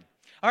you are lying.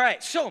 All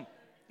right, so,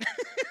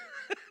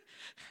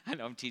 I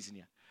know I'm teasing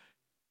you.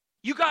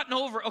 You gotten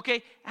over,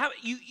 okay,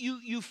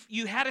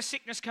 you had a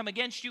sickness come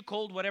against you,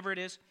 cold, whatever it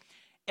is,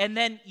 and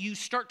then you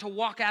start to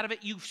walk out of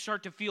it, you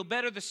start to feel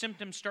better, the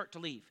symptoms start to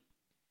leave.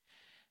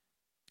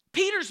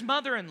 Peter's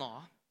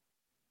mother-in-law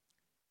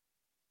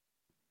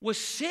was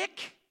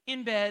sick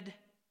in bed.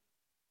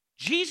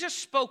 Jesus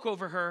spoke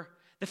over her.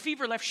 The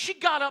fever left. She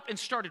got up and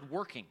started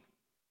working.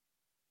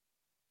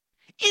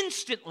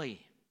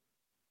 Instantly.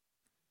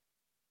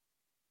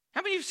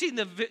 How many of you have seen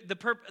the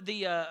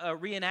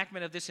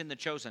reenactment of this in The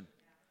Chosen?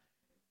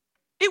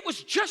 It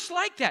was just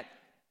like that.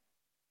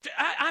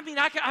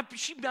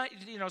 She,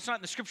 it's not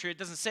in the scripture. It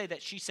doesn't say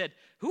that she said,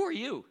 "Who are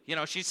you?"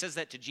 She says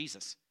that to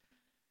Jesus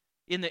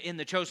in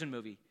the Chosen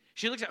movie.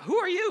 She looks at, "Who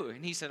are you?"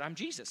 And he said, "I'm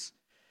Jesus."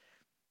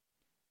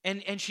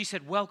 And she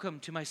said, "Welcome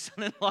to my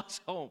son-in-law's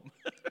home."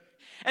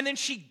 And then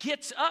she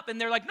gets up, and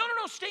they're like, "No,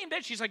 stay in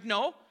bed." She's like,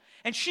 "No."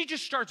 And she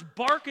just starts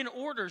barking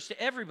orders to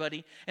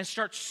everybody and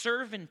starts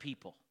serving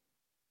people.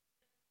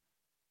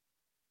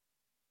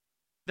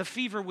 The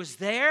fever was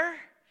there.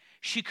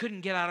 She couldn't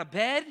get out of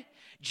bed.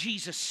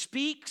 Jesus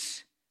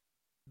speaks.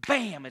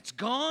 Bam, it's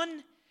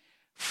gone.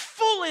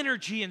 Full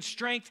energy and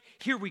strength.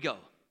 Here we go.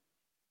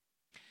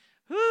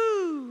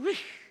 Woo.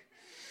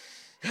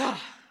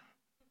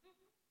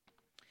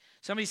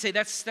 Somebody say,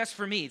 that's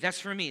for me, that's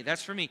for me,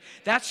 that's for me.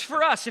 That's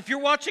for us. If you're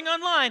watching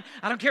online,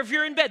 I don't care if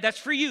you're in bed, that's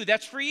for you,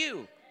 that's for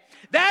you.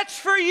 That's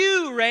for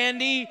you,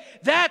 Randy.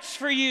 That's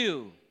for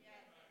you.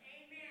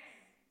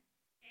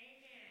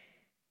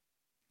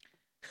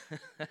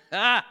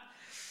 Amen.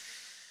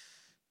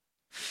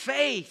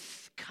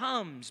 Faith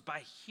comes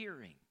by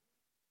hearing.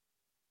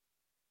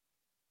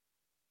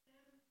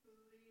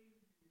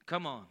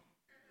 Come on.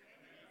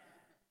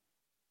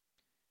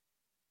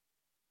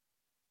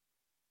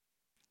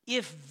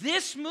 If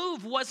this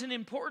move wasn't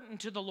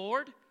important to the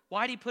Lord,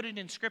 why did he put it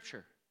in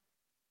Scripture?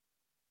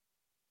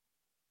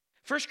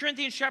 1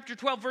 Corinthians chapter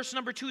 12, verse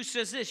number 2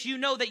 says this, you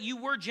know that you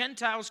were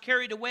Gentiles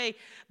carried away,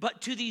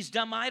 but to these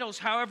dumb idols,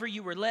 however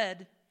you were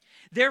led.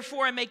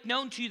 Therefore I make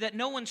known to you that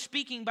no one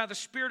speaking by the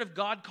Spirit of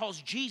God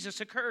calls Jesus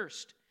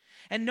accursed.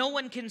 And no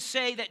one can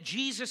say that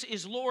Jesus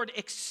is Lord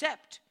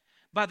except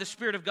by the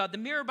Spirit of God. The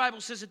Mirror Bible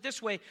says it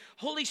this way,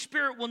 Holy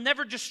Spirit will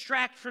never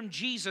distract from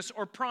Jesus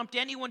or prompt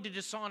anyone to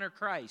dishonor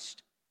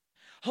Christ.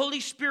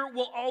 Holy Spirit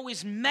will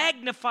always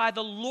magnify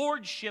the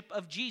lordship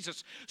of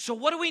Jesus. So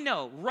what do we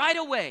know? Right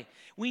away,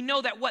 we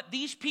know that what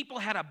these people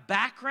had a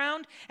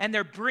background, and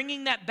they're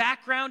bringing that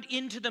background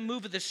into the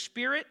move of the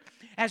Spirit.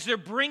 As they're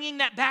bringing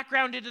that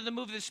background into the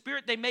move of the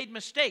Spirit, they made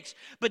mistakes.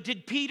 But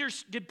did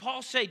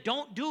Paul say,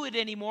 don't do it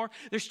anymore?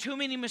 There's too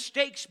many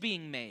mistakes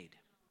being made.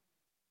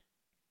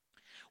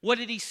 What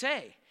did he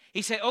say?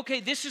 He said,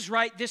 okay, this is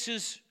right, this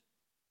is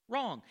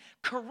wrong.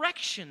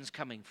 Correction's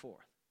coming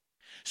forth.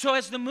 So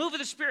as the move of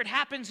the Spirit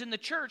happens in the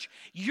church,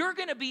 you're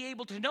going to be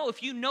able to know,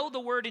 if you know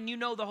the Word and you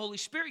know the Holy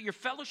Spirit, you're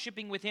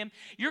fellowshipping with Him,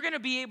 you're going to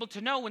be able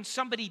to know when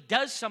somebody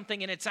does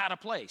something and it's out of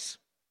place.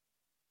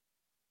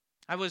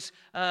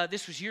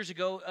 This was years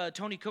ago,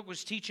 Tony Cook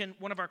was teaching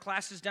one of our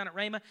classes down at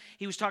Rhema.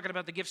 He was talking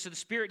about the gifts of the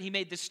Spirit. He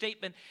made this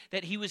statement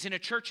that he was in a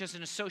church as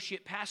an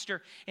associate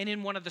pastor, and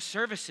in one of the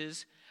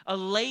services, a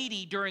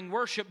lady during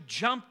worship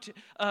jumped,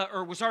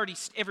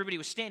 everybody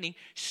was standing,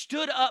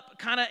 stood up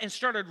kind of and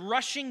started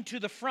rushing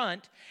to the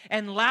front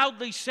and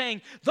loudly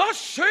saying, thus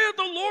saith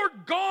the Lord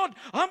God,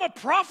 I'm a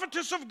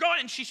prophetess of God.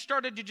 And she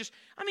started to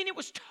it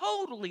was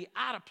totally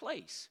out of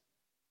place.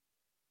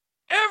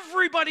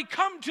 Everybody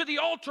come to the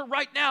altar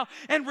right now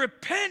and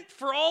repent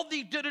for all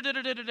the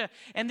da-da-da-da-da-da.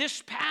 And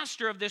this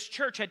pastor of this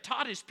church had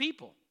taught his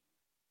people.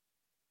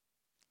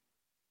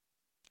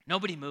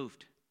 Nobody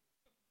moved.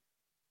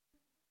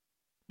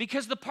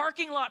 Because the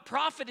parking lot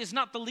prophet is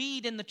not the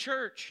lead in the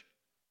church.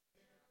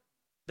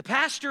 The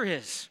pastor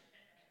is.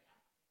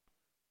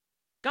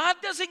 God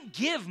doesn't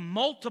give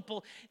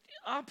multiple.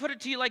 I'll put it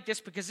to you like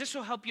this because this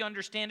will help you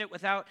understand it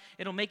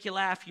it'll make you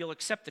laugh. You'll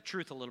accept the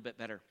truth a little bit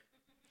better.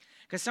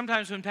 Because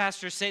sometimes when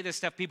pastors say this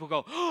stuff, people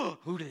go, oh,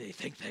 who do they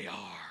think they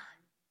are?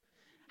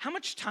 How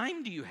much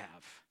time do you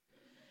have?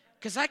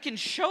 Because I can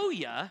show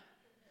you.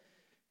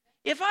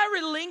 If I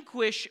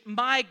relinquish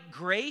my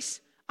grace,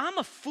 I'm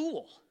a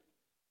fool.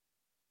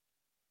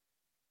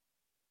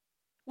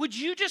 Would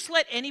you just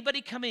let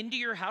anybody come into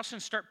your house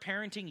and start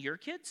parenting your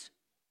kids?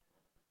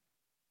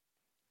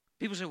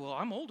 People say, well,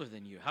 I'm older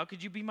than you. How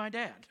could you be my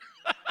dad?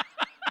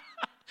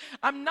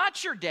 I'm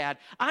not your dad.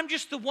 I'm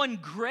just the one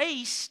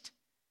graced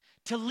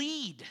to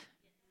lead.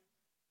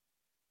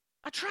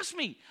 Trust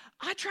me,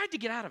 I tried to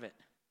get out of it.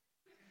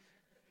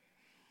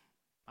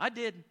 I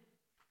did.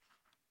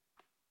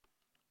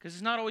 Because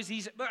it's not always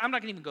easy. But I'm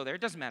not going to even go there.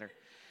 It doesn't matter.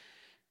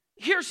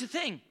 Here's the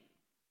thing.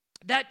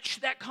 That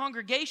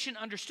congregation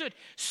understood.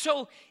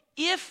 So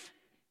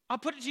I'll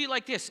put it to you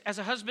like this, as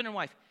a husband and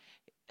wife,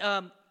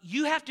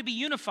 you have to be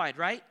unified,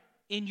 right,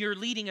 in your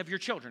leading of your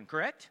children,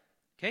 correct?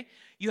 Okay?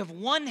 You have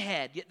one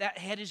head. That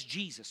head is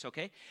Jesus,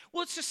 okay?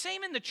 Well, it's the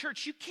same in the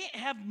church. You can't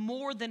have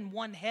more than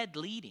one head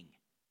leading.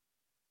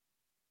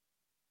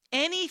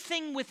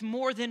 Anything with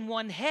more than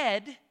one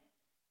head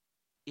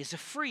is a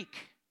freak.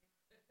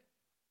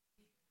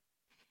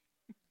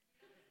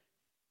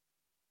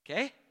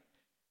 Okay?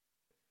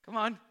 Come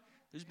on.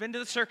 Who's been to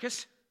the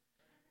circus?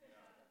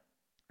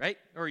 Right?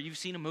 Or you've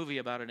seen a movie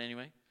about it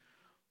anyway.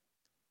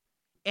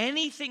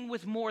 Anything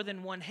with more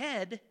than one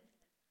head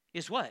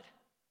is what?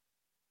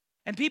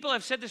 And people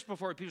have said this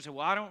before. People say,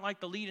 well, I don't like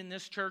the lead in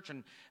this church.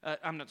 And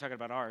I'm not talking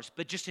about ours.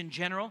 But just in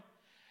general,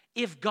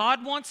 if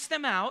God wants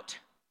them out,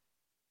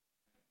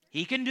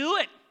 He can do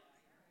it.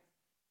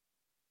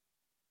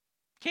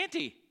 Can't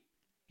He?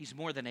 He's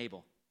more than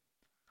able.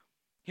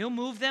 He'll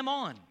move them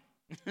on.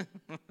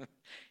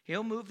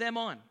 He'll move them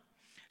on.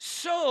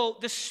 So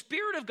the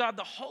Spirit of God,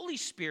 the Holy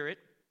Spirit,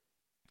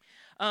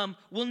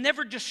 will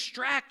never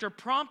distract or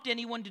prompt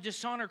anyone to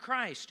dishonor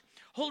Christ.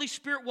 Holy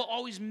Spirit will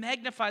always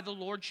magnify the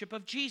lordship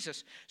of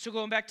Jesus. So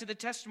going back to the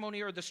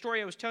testimony or the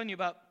story I was telling you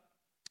about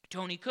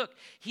Tony Cook,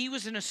 he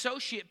was an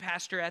associate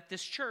pastor at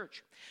this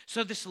church.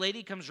 So this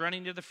lady comes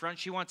running to the front.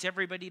 She wants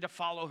everybody to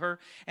follow her.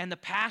 And the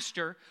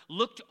pastor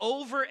looked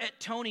over at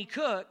Tony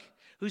Cook,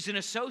 who's an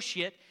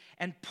associate,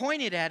 and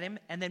pointed at him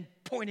and then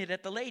pointed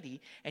at the lady.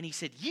 And he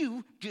said,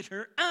 "You get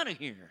her out of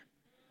here."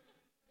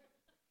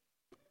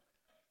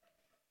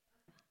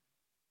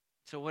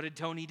 So what did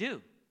Tony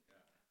do?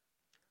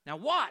 Now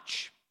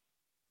watch.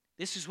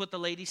 This is what the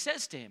lady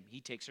says to him. He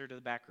takes her to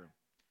the back room.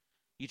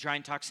 You try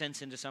and talk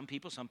sense into some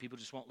people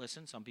just won't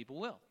listen, some people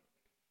will.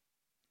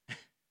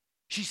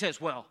 She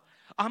says, "Well,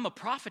 I'm a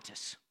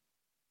prophetess.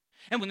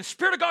 And when the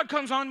Spirit of God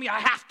comes on me, I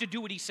have to do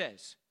what he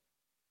says."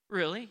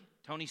 "Really?"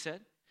 Tony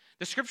said.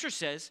 "The scripture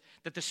says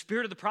that the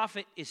spirit of the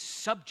prophet is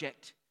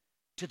subject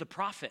to the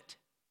prophet."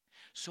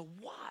 So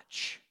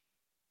watch.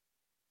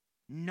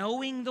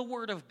 Knowing the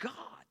Word of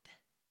God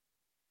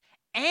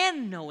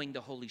and knowing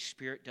the Holy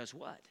Spirit does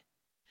what?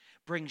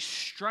 Brings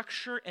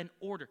structure and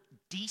order,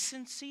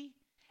 decency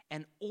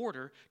and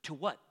order to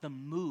what? The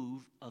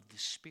move of the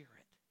Spirit.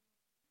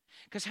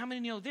 Because how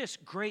many know this?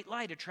 Great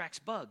light attracts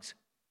bugs.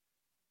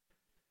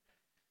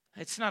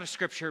 It's not a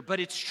scripture, but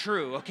it's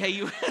true,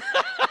 okay?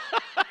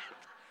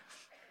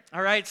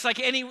 All right, it's like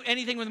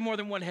anything with more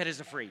than one head is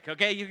a freak,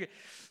 okay?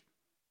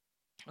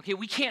 Okay,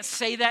 we can't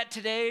say that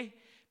today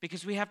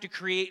because we have to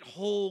create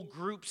whole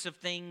groups of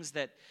things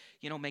that,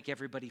 make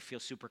everybody feel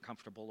super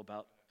comfortable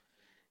about.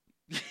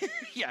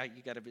 Yeah,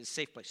 you got to be a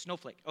safe place.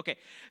 Snowflake. Okay,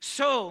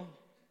 so,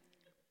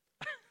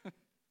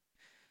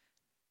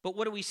 but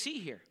what do we see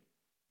here?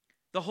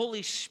 The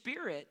Holy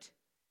Spirit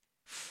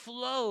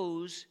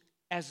flows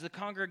as the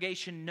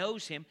congregation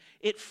knows him.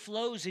 It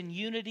flows in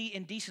unity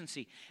and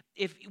decency.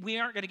 If we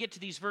aren't going to get to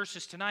these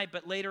verses tonight,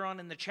 but later on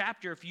in the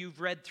chapter, if you've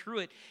read through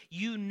it,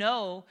 you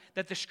know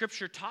that the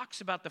scripture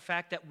talks about the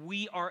fact that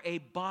we are a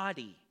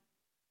body.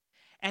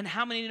 And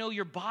how many know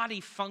your body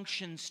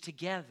functions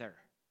together?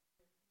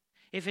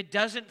 If it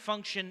doesn't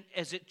function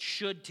as it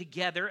should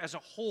together as a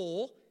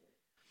whole,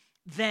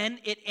 then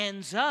it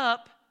ends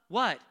up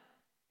what?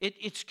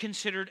 It's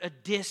considered a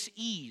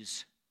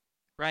dis-ease,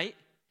 right?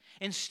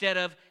 Instead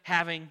of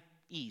having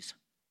ease.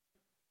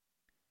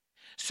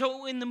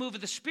 So in the move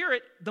of the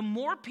Spirit, the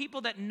more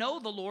people that know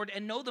the Lord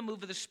and know the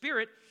move of the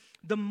Spirit,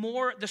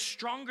 the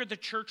stronger the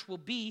church will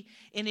be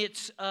in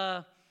its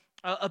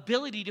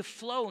ability to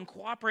flow and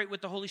cooperate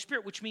with the Holy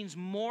Spirit, which means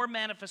more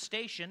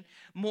manifestation,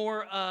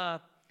 more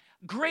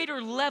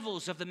greater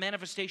levels of the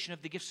manifestation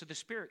of the gifts of the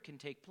Spirit can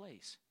take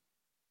place.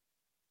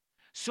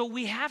 So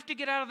we have to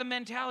get out of the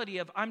mentality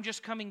of, I'm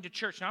just coming to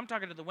church. Now, I'm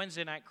talking to the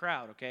Wednesday night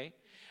crowd, okay?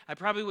 I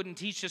probably wouldn't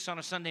teach this on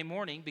a Sunday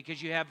morning because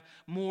you have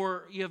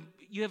more, you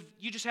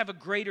just have a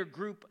greater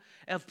group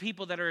of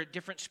people that are at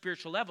different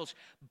spiritual levels.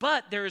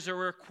 But there is a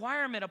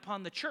requirement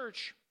upon the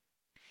church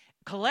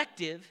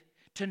collective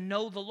to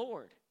know the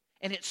Lord.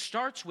 And it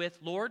starts with,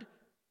 "Lord,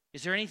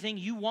 is there anything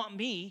you want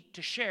me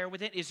to share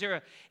with it? Is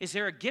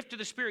there a gift of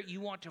the Spirit you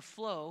want to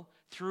flow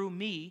through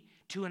me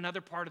to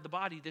another part of the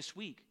body this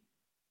week?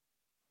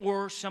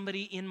 Or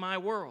somebody in my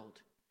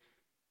world?"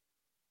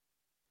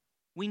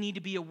 We need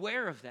to be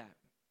aware of that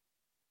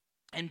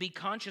and be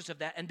conscious of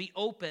that and be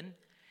open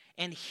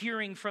and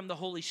hearing from the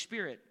Holy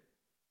Spirit.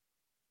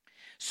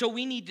 So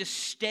we need to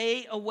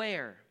stay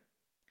aware.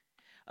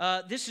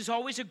 This is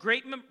always a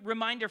great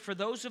reminder for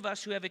those of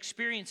us who have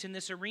experience in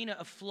this arena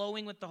of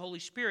flowing with the Holy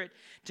Spirit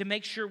to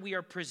make sure we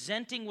are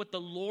presenting what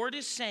the Lord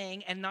is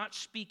saying and not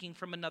speaking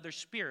from another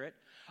spirit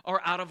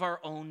or out of our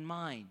own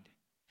mind.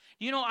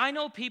 I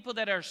know people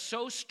that are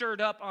so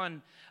stirred up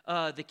on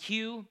the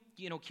Q,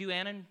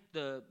 QAnon,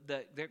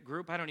 the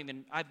group.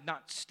 I've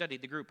not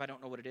studied the group. I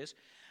don't know what it is.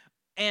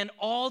 And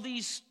all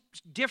these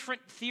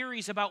different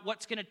theories about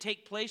what's going to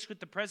take place with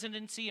the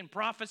presidency and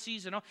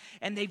prophecies and all.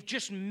 And they've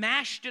just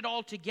mashed it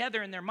all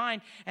together in their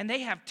mind. And they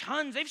have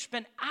they've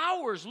spent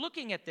hours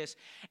looking at this.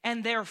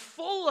 And they're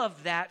full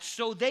of that,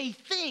 so they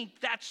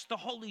think that's the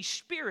Holy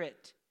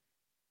Spirit.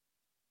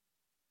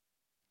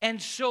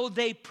 And so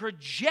they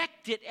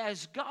project it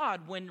as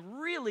God when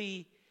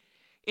really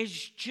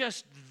it's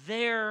just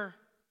their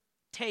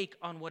take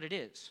on what it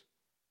is.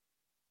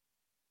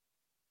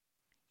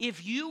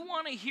 If you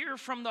want to hear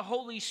from the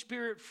Holy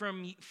Spirit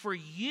for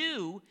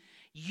you,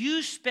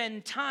 you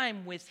spend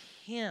time with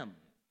Him.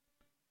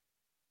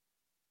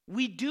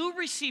 We do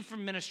receive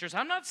from ministers.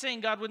 I'm not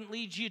saying God wouldn't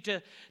lead you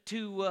to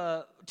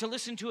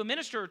listen to a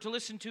minister or to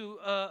listen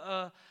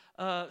to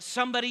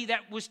somebody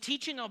that was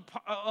teaching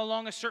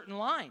along a certain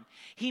line.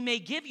 He may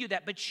give you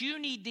that, but you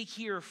need to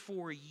hear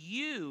for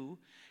you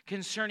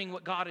concerning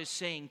what God is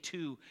saying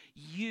to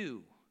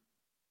you.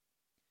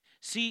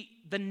 See,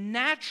 the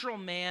natural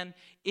man,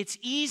 it's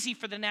easy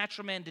for the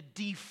natural man to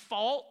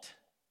default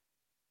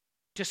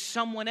to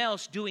someone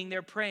else doing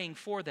their praying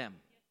for them.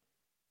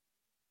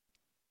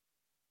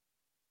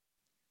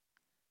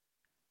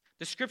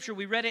 The scripture,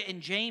 we read it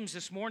in James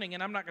this morning,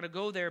 and I'm not going to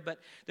go there, but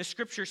the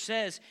scripture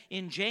says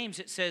in James,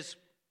 it says,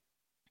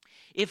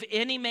 if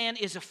any man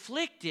is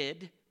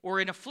afflicted or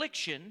in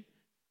affliction,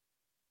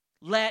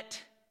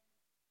 let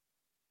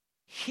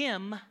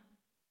him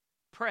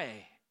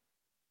pray.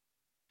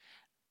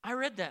 I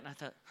read that and I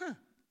thought,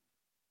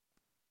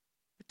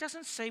 it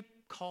doesn't say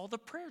call the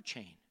prayer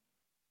chain.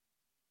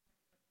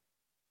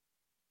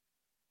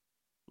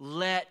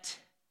 Let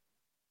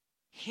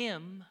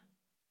Him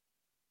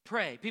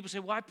pray. People say,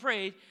 well, I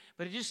prayed,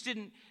 but it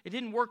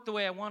didn't work the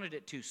way I wanted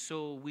it to,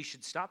 so we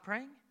should stop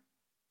praying?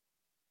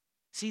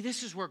 See,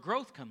 this is where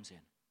growth comes in.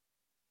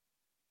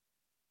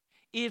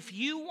 If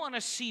you want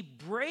to see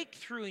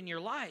breakthrough in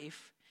your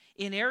life,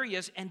 in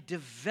areas and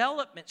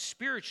development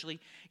spiritually,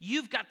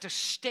 you've got to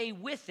stay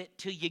with it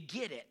till you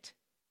get it.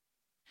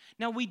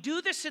 Now, we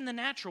do this in the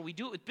natural. We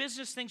do it with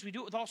business things. We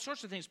do it with all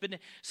sorts of things. But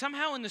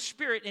somehow in the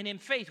spirit and in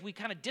faith, we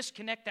kind of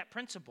disconnect that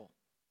principle.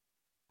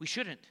 We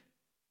shouldn't.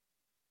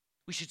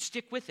 We should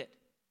stick with it.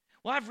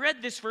 Well, I've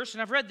read this verse,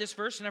 and I've read this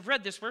verse, and I've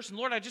read this verse, and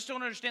Lord, I just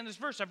don't understand this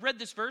verse. I've read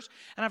this verse,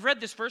 and I've read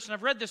this verse, and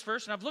I've read this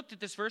verse, and I've looked at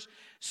this verse.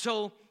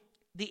 So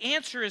the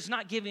answer is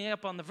not giving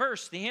up on the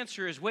verse. The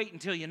answer is wait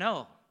until you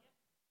know.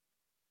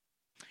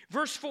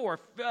 Verse 4,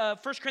 1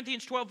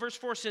 Corinthians 12, verse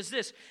 4 says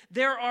this,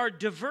 there are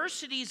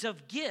diversities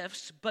of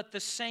gifts, but the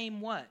same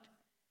what?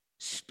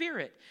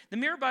 Spirit. The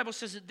Mirror Bible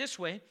says it this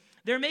way,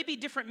 there may be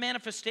different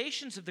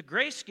manifestations of the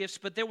grace gifts,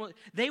 but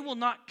they will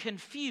not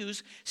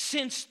confuse,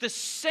 since the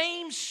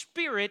same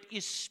Spirit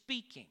is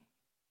speaking.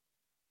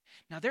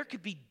 Now, there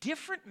could be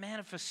different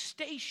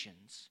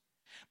manifestations,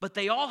 but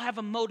they all have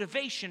a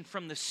motivation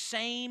from the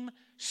same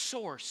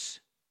source.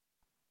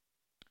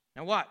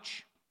 Now,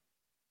 watch.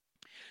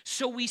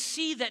 So we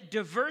see that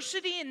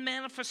diversity in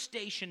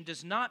manifestation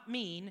does not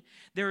mean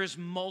there is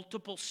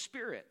multiple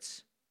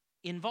spirits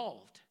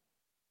involved.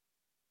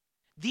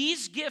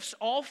 These gifts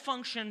all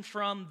function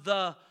from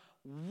the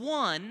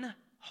one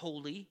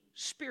Holy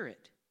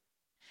Spirit.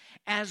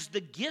 As the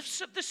gifts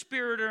of the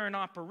Spirit are in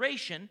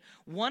operation,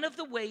 one of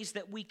the ways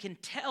that we can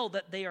tell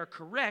that they are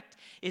correct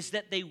is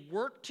that they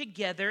work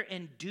together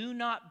and do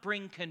not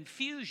bring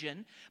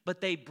confusion, but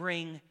they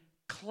bring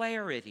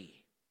clarity.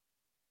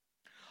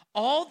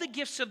 All the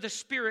gifts of the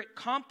Spirit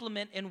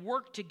complement and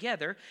work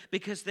together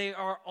because they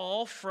are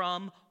all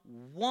from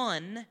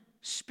one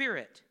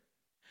Spirit.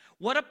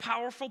 What a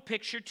powerful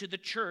picture to the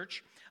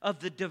church of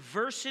the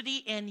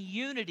diversity and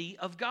unity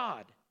of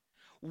God.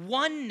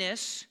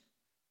 Oneness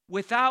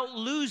without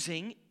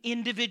losing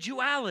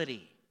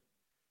individuality.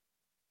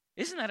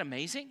 Isn't that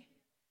amazing?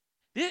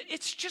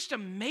 It's just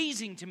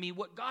amazing to me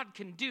what God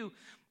can do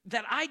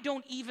that I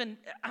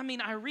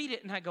read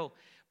it and I go,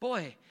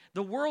 boy,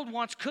 the world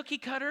wants cookie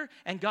cutter,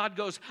 and God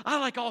goes, I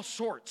like all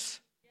sorts.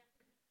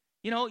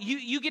 You know,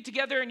 you get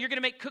together and you're going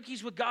to make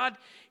cookies with God.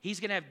 He's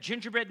going to have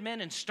gingerbread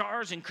men and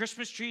stars and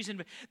Christmas trees.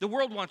 And the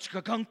world wants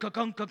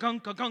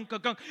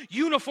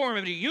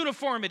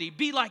uniformity,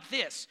 be like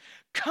this.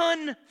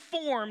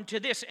 Conform to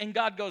this. And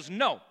God goes,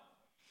 no.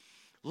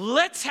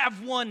 Let's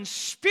have one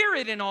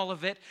Spirit in all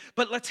of it,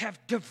 but let's have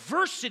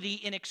diversity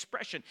in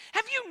expression.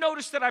 Have you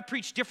noticed that I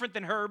preach different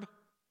than Herb?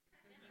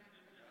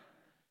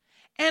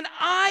 And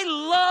I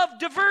love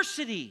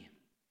diversity.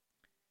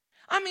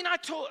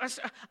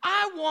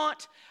 I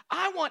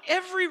want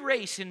every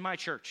race in my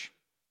church.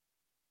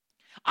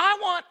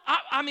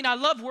 I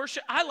love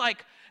worship.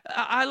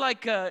 I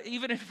like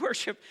even in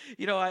worship,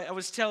 you know, I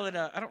was telling,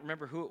 I don't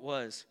remember who it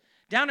was.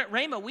 Down at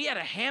Rhema, we had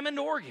a Hammond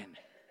organ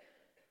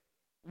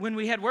when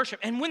we had worship.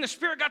 And when the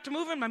Spirit got to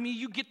moving,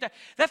 you get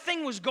that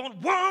thing was going,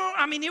 whoa,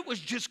 it was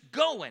just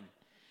going.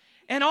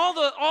 And all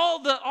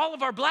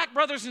of our black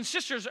brothers and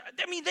sisters,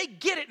 they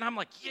get it. And I'm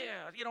like,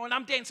 yeah, you know, and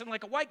I'm dancing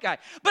like a white guy.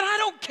 But I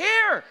don't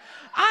care.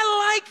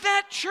 I like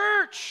that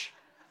church.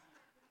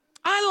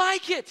 I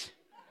like it.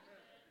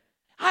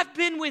 I've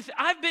been with,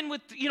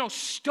 you know,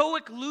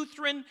 Stoic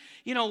Lutheran,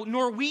 you know,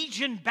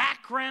 Norwegian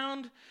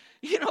background,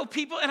 you know,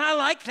 people, and I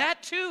like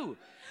that too.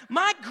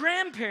 My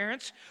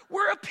grandparents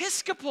were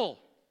Episcopal.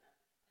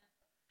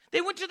 They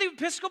went to the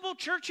Episcopal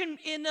church in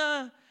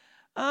here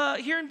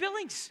in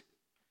Billings.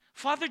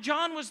 Father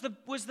John was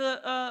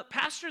the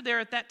pastor there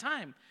at that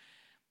time.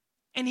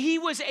 And he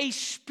was a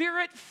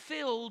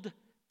Spirit-filled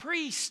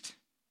priest.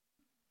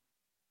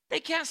 They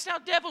cast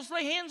out devils,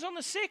 lay hands on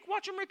the sick,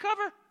 watch them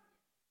recover.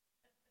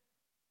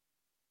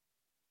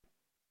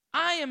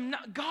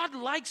 God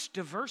likes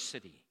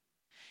diversity.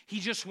 He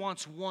just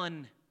wants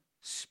one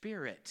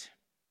Spirit.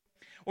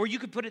 Or you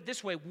could put it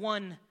this way,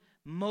 one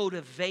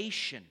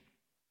motivation.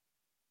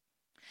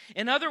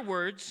 In other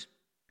words,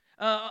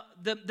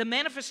 the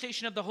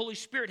manifestation of the Holy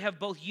Spirit have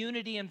both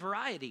unity and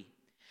variety.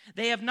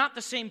 They have not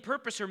the same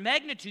purpose or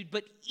magnitude,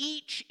 but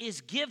each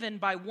is given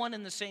by one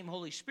and the same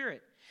Holy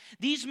Spirit.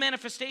 These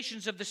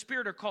manifestations of the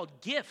Spirit are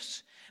called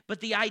gifts,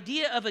 but the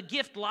idea of a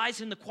gift lies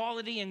in the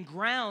quality and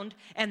ground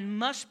and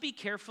must be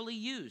carefully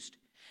used.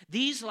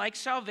 These, like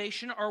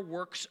salvation, are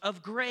works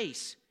of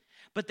grace,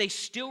 but they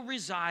still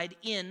reside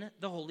in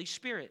the Holy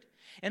Spirit.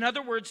 In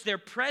other words, their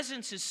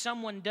presence in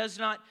someone does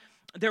not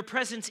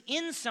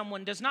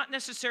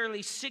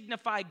necessarily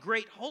signify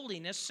great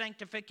holiness,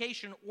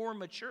 sanctification, or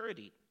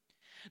maturity.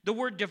 The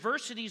word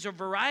diversities or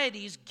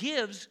varieties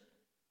gives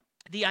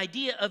the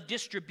idea of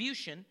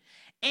distribution,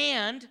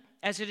 and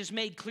as it is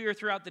made clear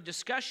throughout the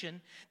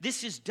discussion,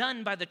 this is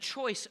done by the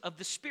choice of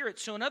the Spirit.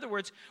 So in other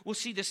words, we'll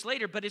see this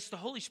later, but it's the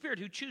Holy Spirit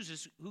who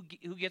chooses who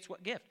gets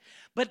what gift.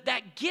 But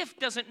that gift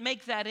doesn't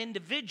make that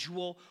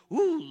individual,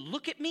 ooh,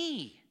 look at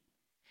me.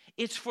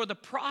 It's for the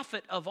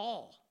profit of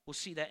all. We'll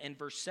see that in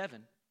verse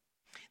 7.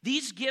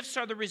 These gifts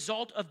are the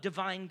result of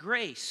divine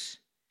grace,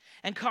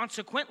 and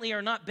consequently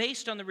are not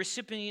based on the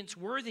recipient's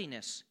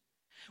worthiness.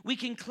 We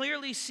can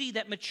clearly see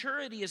that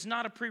maturity is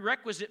not a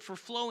prerequisite for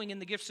flowing in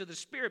the gifts of the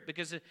Spirit,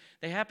 because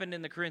they happened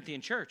in the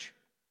Corinthian church.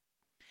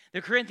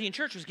 The Corinthian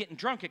church was getting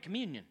drunk at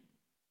communion.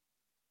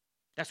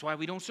 That's why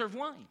we don't serve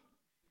wine.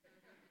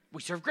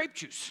 We serve grape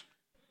juice.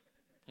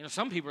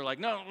 Some people are like,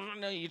 no,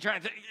 you're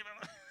trying to...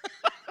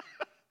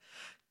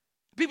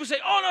 People say,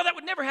 oh, no, that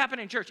would never happen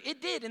in church.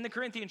 It did in the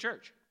Corinthian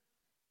church.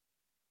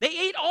 They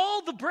ate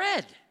all the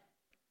bread.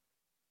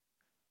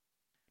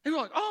 They were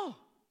like, oh,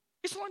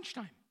 it's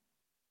lunchtime.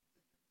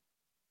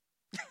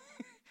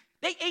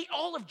 They ate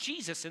all of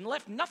Jesus and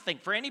left nothing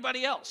for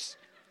anybody else.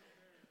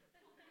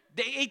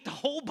 They ate the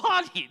whole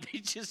body. They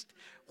just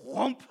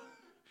whomp.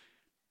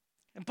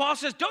 And Paul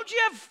says, don't you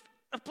have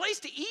a place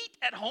to eat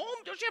at home?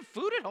 Don't you have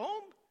food at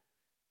home?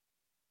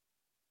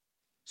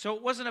 So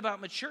it wasn't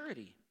about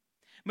maturity.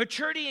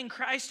 Maturity in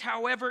Christ,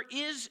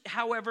 is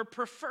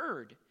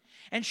preferred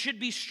and should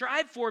be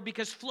strived for,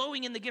 because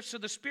flowing in the gifts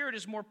of the Spirit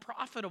is more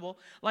profitable,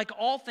 like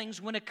all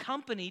things, when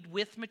accompanied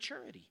with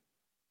maturity.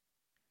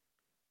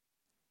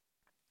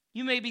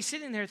 You may be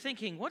sitting there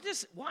thinking,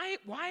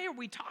 why are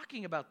we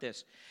talking about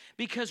this?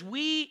 Because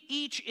we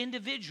each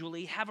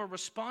individually have a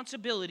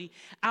responsibility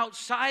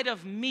outside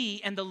of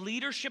me and the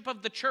leadership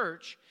of the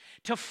church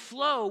to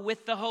flow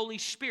with the Holy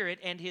Spirit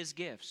and His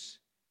gifts.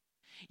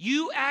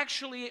 You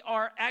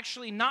are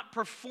not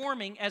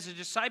performing as a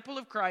disciple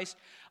of Christ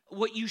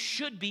what you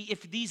should be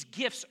if these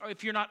gifts, or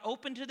if you're not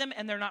open to them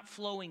and they're not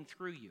flowing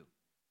through you.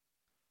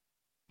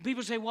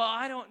 People say,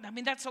 well,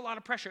 that's a lot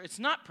of pressure. It's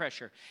not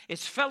pressure.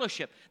 It's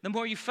fellowship. The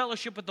more you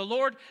fellowship with the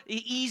Lord,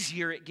 the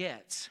easier it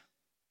gets.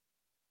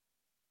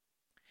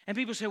 And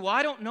people say, well,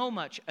 I don't know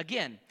much.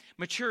 Again,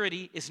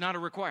 maturity is not a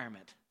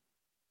requirement.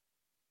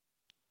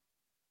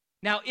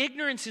 Now,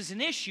 ignorance is an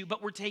issue,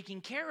 but we're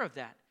taking care of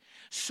that.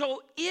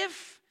 So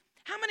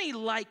how many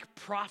like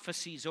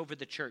prophecies over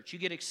the church? You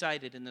get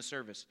excited in the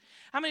service.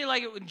 How many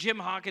like it when Jim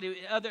Hockett,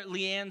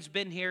 Leanne's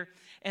been here,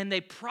 and they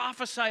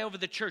prophesy over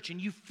the church, and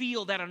you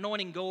feel that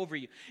anointing go over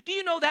you? Do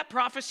you know that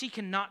prophecy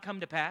cannot come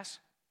to pass?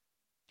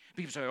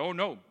 People say, oh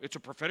no, it's a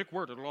prophetic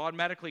word. It'll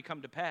automatically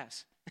come to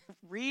pass.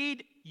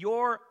 Read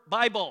your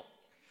Bible.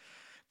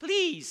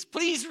 Please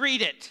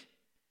read it.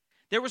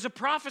 There was a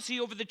prophecy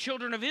over the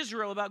children of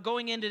Israel about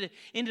going into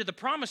the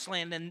promised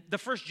land, and the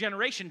first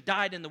generation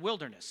died in the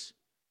wilderness.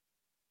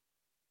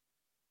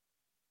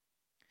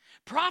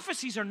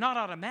 Prophecies are not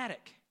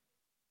automatic.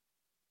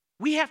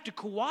 We have to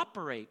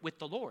cooperate with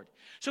the Lord.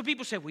 So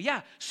people say, well,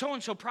 yeah,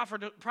 so-and-so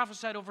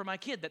prophesied over my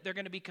kid that they're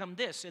going to become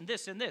this and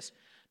this and this.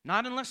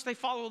 Not unless they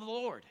follow the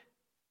Lord.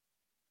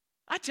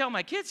 I tell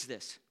my kids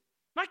this.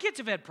 My kids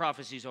have had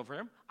prophecies over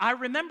them. I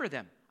remember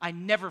them. I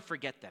never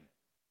forget them.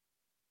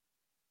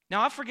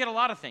 Now, I forget a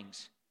lot of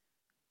things,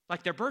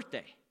 like their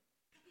birthday.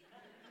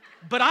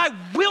 But I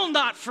will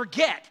not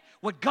forget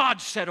what God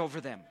said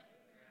over them.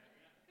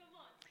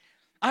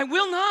 I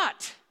will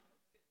not.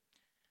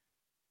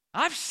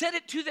 I've said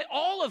it to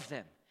all of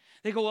them.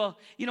 They go, well,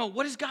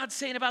 what is God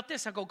saying about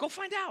this? I go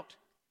find out.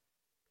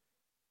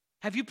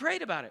 Have you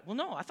prayed about it? Well,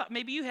 no, I thought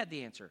maybe you had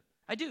the answer.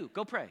 I do.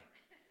 Go pray.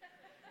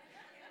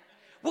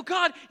 Well,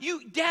 God,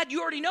 Dad,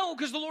 you already know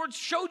because the Lord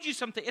showed you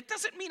something. It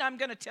doesn't mean I'm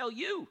going to tell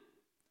you.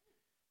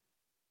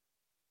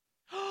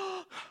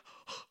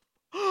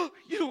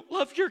 You don't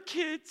love your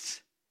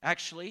kids.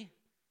 Actually,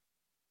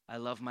 I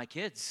love my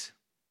kids.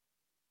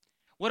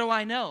 What do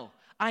I know?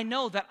 I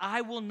know that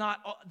I will not,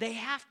 they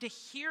have to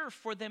hear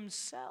for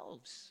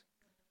themselves.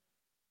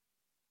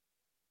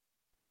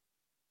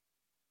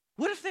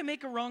 What if they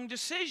make a wrong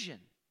decision?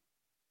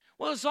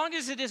 Well, as long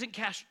as it isn't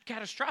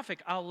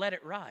catastrophic, I'll let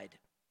it ride.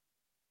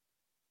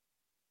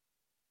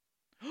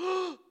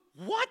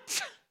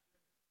 What?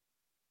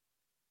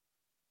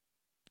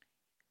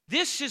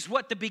 This is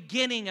what the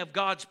beginning of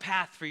God's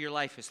path for your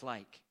life is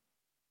like.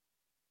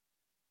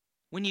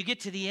 When you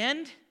get to the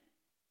end,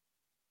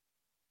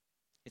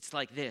 it's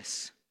like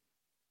this.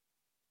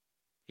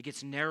 It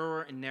gets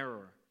narrower and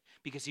narrower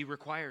because He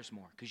requires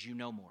more, because you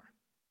know more.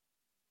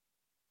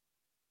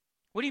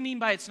 What do you mean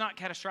by it's not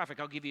catastrophic?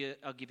 I'll give you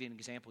an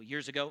example.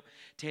 Years ago,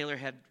 Taylor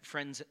had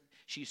friends.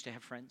 She used to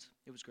have friends.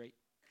 It was great.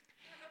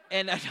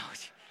 And I know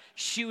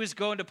she was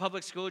going to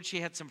public school, and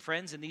she had some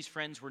friends, and these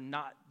friends were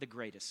not the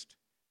greatest.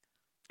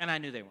 And I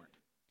knew they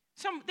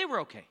weren't. They were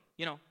okay,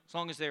 as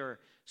long as they were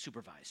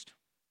supervised.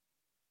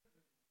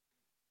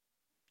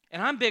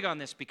 And I'm big on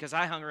this because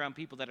I hung around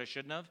people that I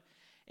shouldn't have.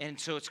 And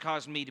so it's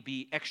caused me to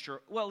be extra.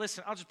 Well,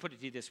 listen, I'll just put it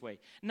to you this way.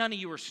 None of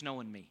you are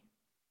snowing me.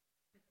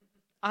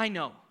 I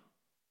know.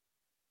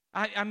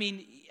 I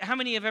mean, how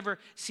many have ever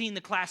seen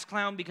the class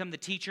clown become the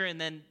teacher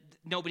and then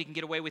nobody can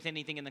get away with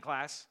anything in the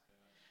class?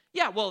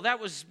 Yeah, well, that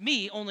was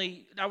me,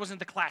 only I wasn't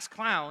the class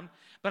clown,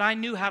 but I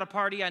knew how to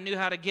party. I knew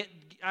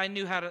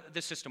how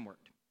the system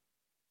worked.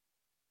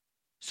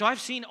 So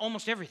I've seen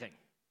almost everything,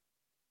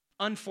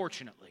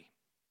 unfortunately.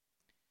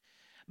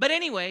 But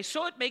anyway,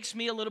 so it makes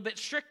me a little bit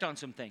strict on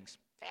some things.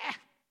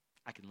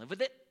 I can live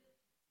with it.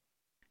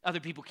 Other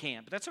people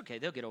can't, but that's okay.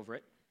 They'll get over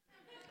it.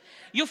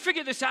 You'll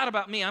figure this out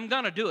about me. I'm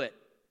going to do it.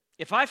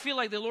 If I feel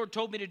like the Lord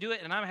told me to do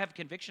it and I have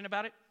conviction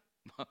about it,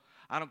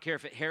 I don't care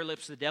if it hair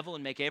lips the devil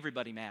and make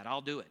everybody mad.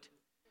 I'll do it.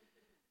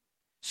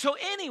 So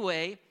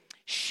anyway,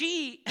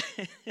 she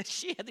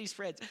had these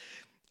friends,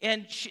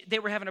 and they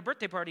were having a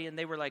birthday party, and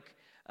they were like,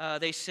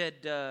 they said,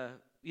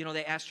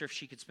 they asked her if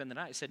she could spend the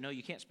night. I said, no,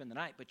 you can't spend the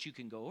night, but you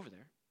can go over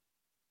there.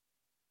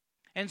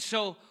 And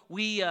so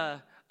we,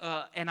 and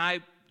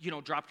I,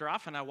 dropped her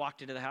off, and I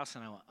walked into the house,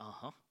 and I went,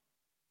 uh-huh.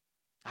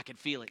 I could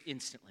feel it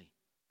instantly.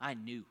 I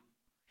knew.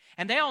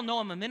 And they all know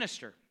I'm a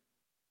minister.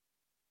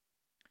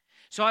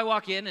 So I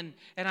walk in,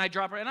 and I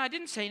drop her, and I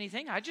didn't say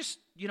anything. I just,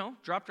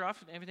 dropped her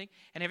off and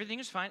everything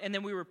was fine. And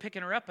then we were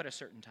picking her up at a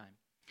certain time.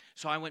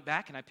 So I went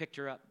back, and I picked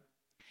her up.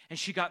 And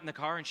she got in the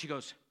car, and she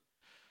goes,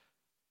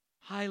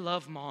 I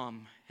love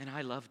Mom, and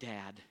I love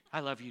Dad. I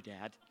love you,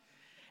 Dad.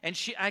 And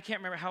I can't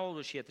remember, how old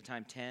was she at the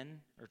time,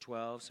 10 or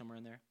 12, somewhere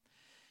in there.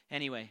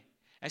 Anyway,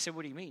 I said,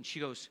 what do you mean? She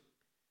goes,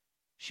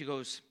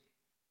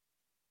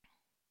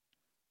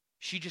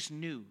 she just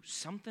knew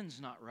something's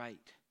not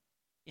right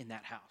in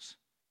that house.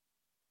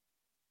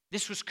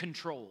 This was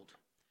controlled.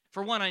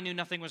 For one, I knew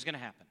nothing was going to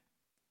happen.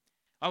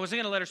 I wasn't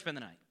going to let her spend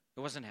the night. It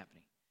wasn't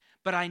happening.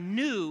 But I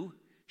knew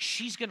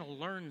she's going to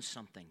learn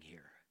something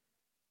here.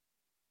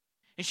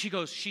 And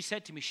she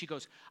said to me,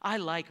 I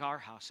like our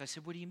house. I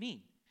said, what do you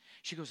mean?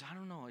 She goes, I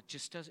don't know. It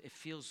just does, it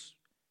feels,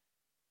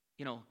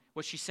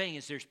 what she's saying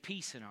is there's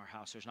peace in our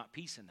house. There's not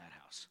peace in that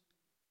house.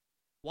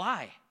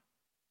 Why?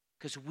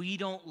 Because we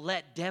don't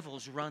let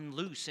devils run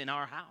loose in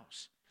our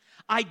house.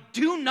 I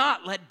do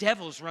not let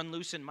devils run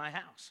loose in my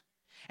house.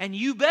 And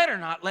you better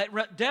not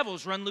let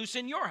devils run loose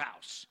in your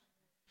house.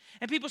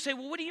 And people say,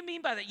 well, what do you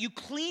mean by that? You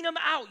clean them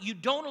out. You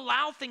don't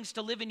allow things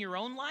to live in your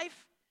own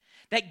life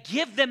that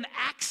give them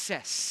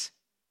access.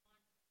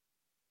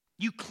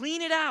 You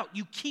clean it out.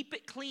 You keep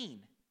it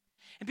clean.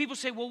 And people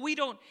say, well, we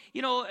don't,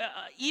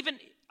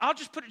 I'll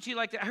just put it to you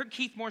like that. I heard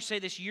Keith Moore say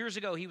this years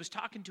ago. He was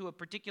talking to a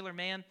particular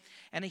man,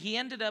 and he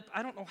ended up,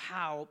 I don't know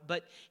how,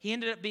 but he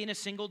ended up being a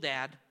single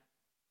dad.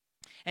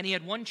 And he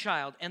had one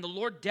child, and the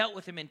Lord dealt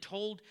with him and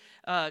told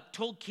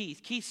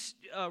Keith. Keith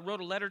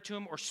wrote a letter to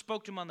him or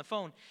spoke to him on the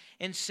phone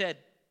and said,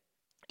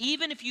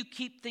 even if you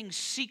keep things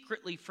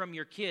secretly from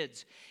your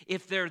kids,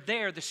 if they're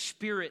there, the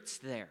Spirit's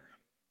there.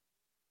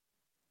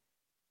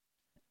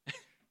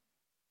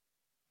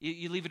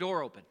 you leave a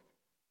door open.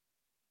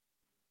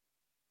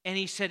 And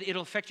he said,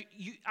 it'll affect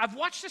you. I've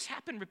watched this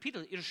happen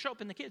repeatedly. It'll show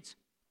up in the kids.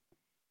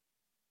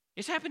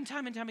 It's happened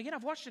time and time again.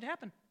 I've watched it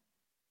happen.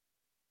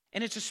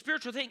 And it's a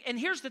spiritual thing. And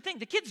here's the thing.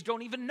 The kids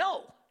don't even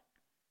know.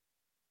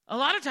 A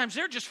lot of times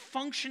they're just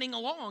functioning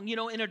along,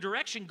 in a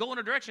direction, go in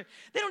a direction.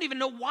 They don't even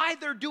know why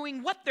they're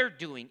doing what they're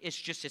doing.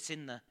 It's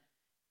in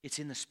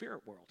the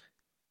spirit world.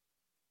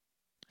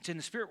 It's in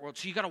the spirit world.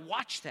 So you got to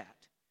watch that.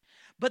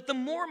 But the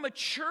more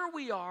mature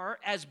we are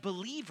as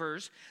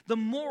believers, the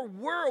more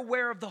we're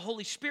aware of the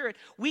Holy Spirit,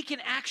 we can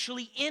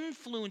actually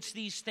influence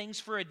these things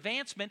for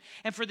advancement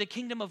and for the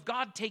kingdom of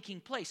God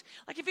taking place.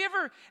 Like if you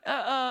ever,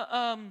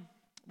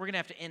 we're going to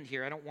have to end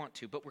here. I don't want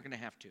to, but we're going to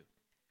have to.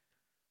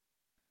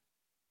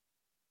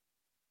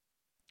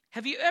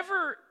 Have you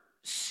ever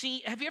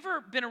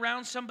been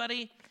around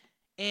somebody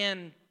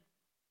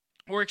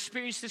or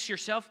experienced this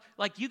yourself?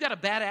 Like you got a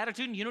bad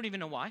attitude and you don't even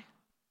know why?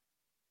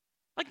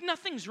 Like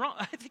nothing's wrong.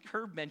 I think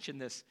Herb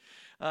mentioned this.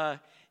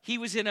 He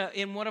was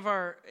in one of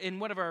our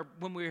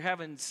when we were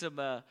having some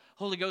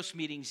Holy Ghost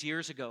meetings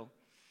years ago,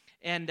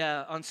 and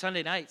on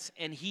Sunday nights,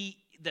 and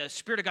the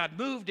Spirit of God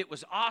moved. It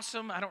was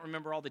awesome. I don't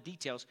remember all the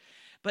details,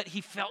 but he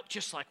felt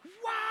just like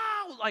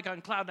wow, like on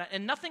cloud nine,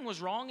 and nothing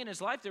was wrong in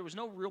his life. There was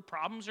no real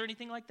problems or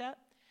anything like that.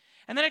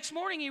 And the next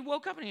morning he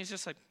woke up and he was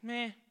just like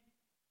meh,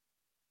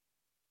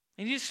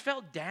 and he just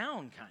felt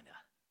down,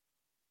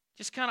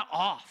 just kind of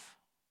off.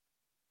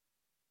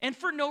 And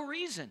for no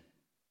reason.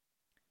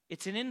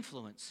 It's an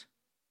influence.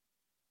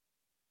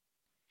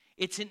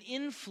 It's an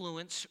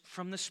influence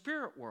from the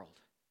spirit world.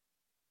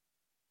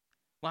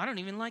 Well, I don't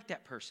even like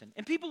that person.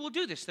 And people will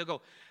do this. They'll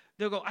go,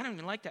 I don't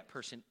even like that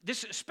person.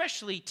 This,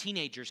 especially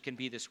teenagers can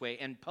be this way,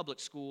 and public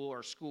school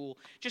or school.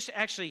 Just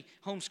actually,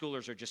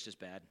 homeschoolers are just as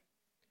bad.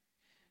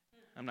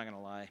 I'm not going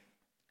to lie.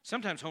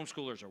 Sometimes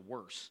homeschoolers are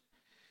worse.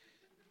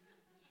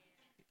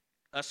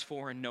 Us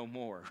four and no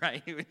more,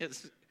 right?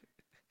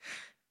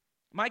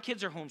 My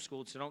kids are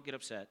homeschooled, so don't get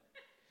upset.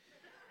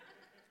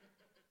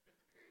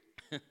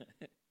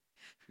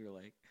 You're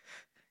like,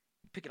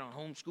 picking on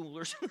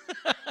homeschoolers.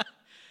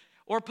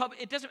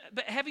 It doesn't,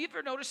 but have you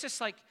ever noticed this?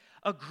 Like,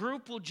 a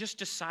group will just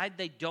decide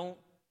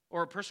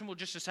or a person will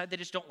just decide they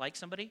just don't like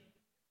somebody?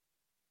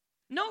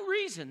 No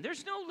reason.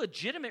 There's no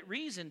legitimate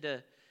reason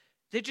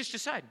they just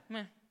decide,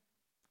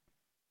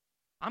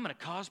 I'm going to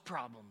cause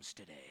problems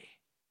today.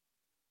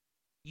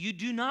 You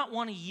do not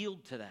want to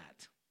yield to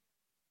that.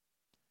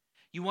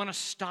 You want to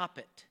stop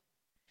it.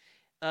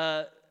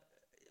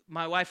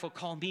 My wife will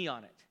call me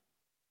on it.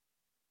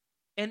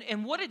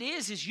 And what it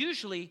is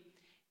usually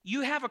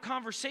you have a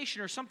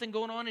conversation or something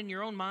going on in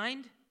your own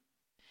mind,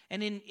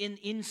 and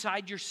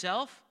inside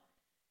yourself,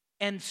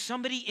 and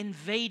somebody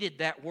invaded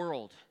that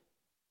world.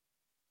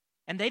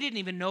 And they didn't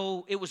even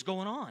know it was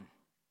going on.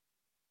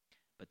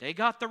 But they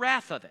got the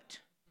wrath of it.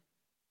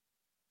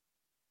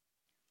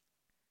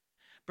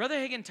 Brother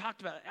Hagin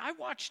talked about it. I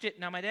watched it.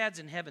 Now, my dad's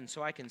in heaven,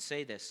 so I can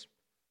say this.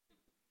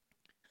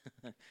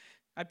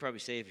 I'd probably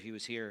say if he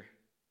was here,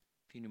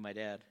 if he knew my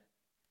dad,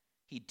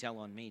 he'd tell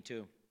on me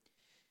too.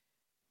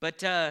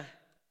 But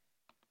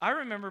I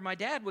remember my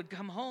dad would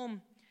come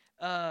home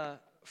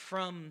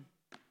from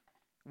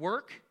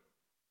work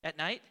at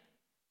night,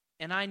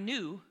 and I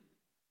knew,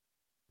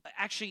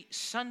 actually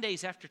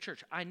Sundays after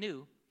church, I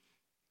knew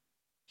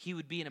he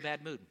would be in a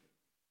bad mood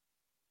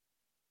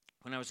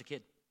when I was a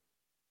kid.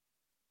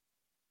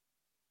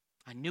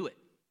 I knew it.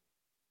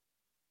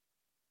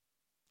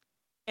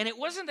 And it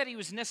wasn't that he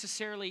was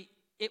necessarily,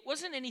 it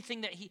wasn't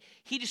anything that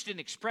he just didn't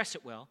express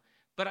it well,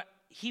 but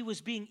he was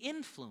being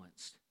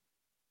influenced.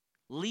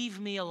 Leave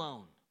me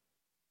alone.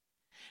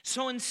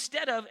 So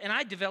instead of, and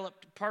I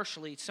developed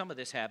partially some of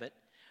this habit,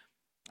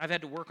 I've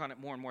had to work on it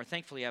more and more.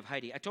 Thankfully, I have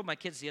Heidi. I told my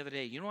kids the other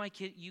day, you know why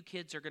you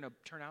kids are going to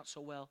turn out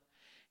so well?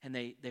 And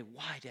they,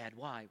 why, Dad,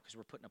 why? Because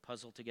we're putting a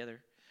puzzle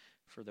together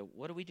for the,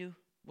 what do we do?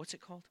 What's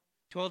it called?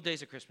 12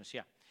 Days of Christmas,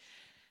 yeah.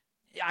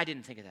 I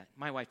didn't think of that.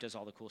 My wife does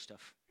all the cool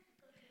stuff.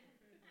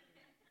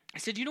 I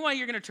said, you know why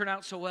you're going to turn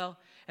out so well?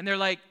 And they're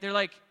like,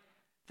 why,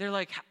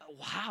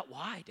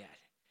 Dad?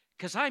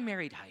 Because I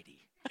married Heidi.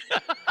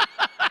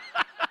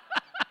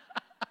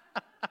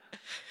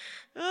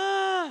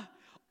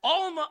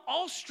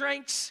 All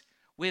strengths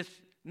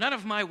with none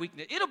of my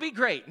weakness. It'll be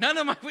great. None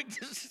of my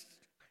weaknesses.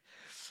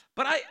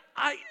 But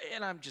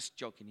and I'm just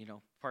joking,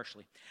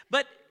 partially.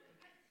 But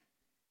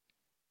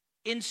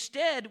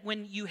instead,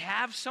 when you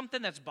have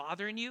something that's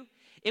bothering you,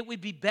 it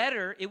would be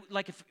better,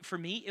 for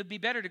me, it would be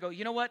better to go,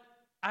 you know what?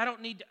 I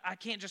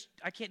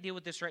can't deal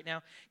with this right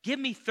now. Give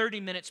me 30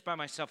 minutes by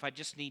myself. I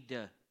just need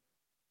to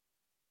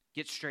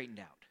get straightened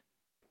out.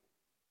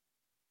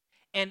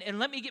 And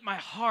let me get my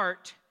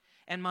heart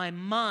and my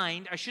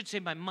mind, I should say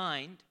my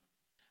mind,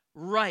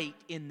 right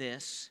in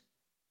this.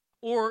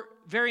 Or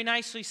very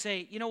nicely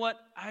say, you know what?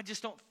 I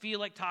just don't feel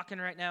like talking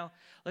right now.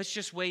 Let's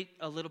just wait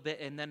a little bit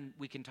and then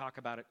we can talk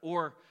about it.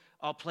 Or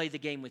I'll play the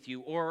game with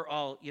you.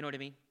 Or you know what I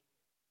mean?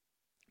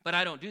 But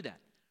I don't do that.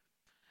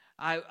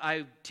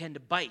 I tend to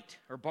bite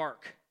or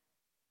bark.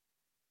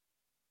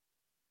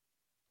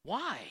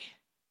 Why?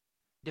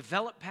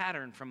 Develop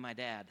pattern from my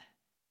dad.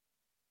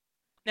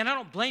 And I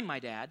don't blame my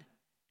dad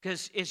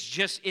because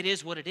it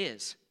is what it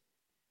is.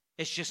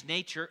 It's just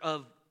nature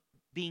of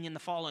being in the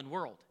fallen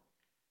world.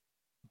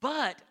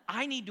 But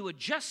I need to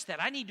adjust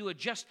that. I need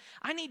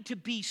to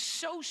be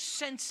so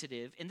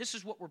sensitive, and this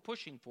is what we're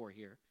pushing for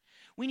here.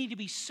 We need to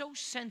be so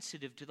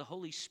sensitive to the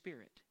Holy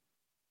Spirit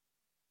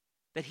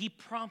that He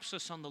prompts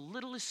us on the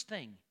littlest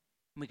thing.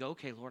 And we go,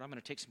 okay, Lord, I'm going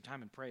to take some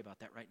time and pray about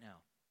that right now.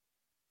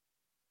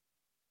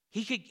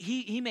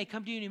 He may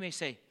come to you and He may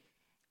say,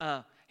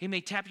 He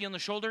may tap you on the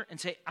shoulder and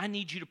say, I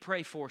need you to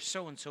pray for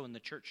so-and-so in the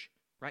church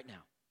right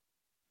now.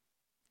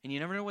 And you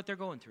never know what they're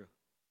going through.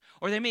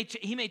 Or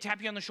He may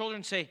tap you on the shoulder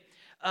and say,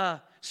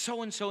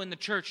 so-and-so in the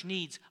church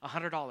needs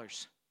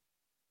 $100.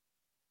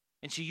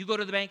 And so you go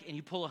to the bank and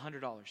you pull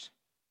 $100.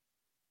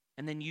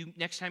 And then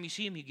next time you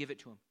see him, you give it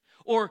to him.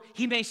 Or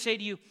He may say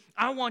to you,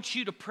 I want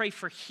you to pray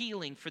for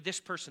healing for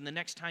this person the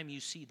next time you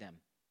see them.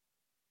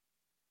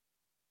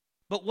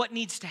 But what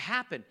needs to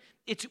happen?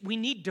 We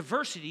need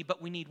diversity,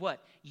 but we need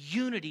what?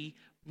 Unity,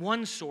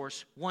 one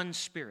source, one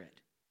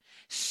Spirit.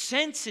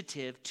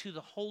 Sensitive to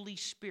the Holy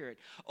Spirit,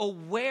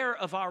 aware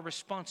of our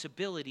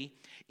responsibility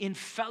in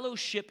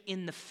fellowship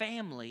in the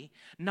family,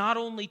 not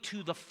only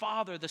to the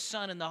Father, the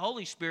Son, and the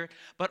Holy Spirit,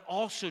 but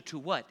also to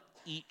what?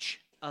 Each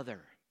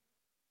other.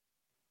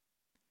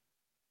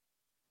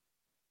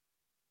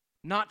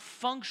 Not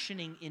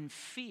functioning in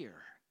fear,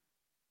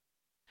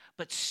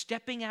 but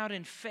stepping out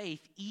in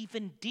faith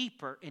even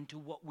deeper into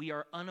what we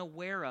are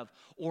unaware of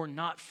or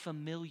not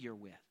familiar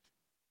with.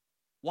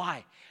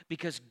 Why?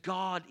 Because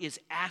God is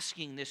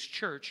asking this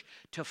church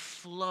to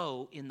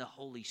flow in the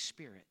Holy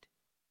Spirit.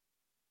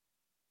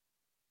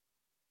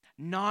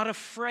 Not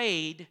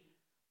afraid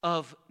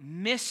of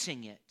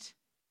missing it.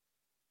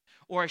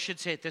 Or I should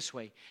say it this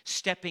way,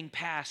 stepping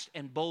past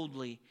and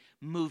boldly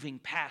moving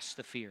past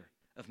the fear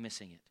of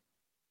missing it.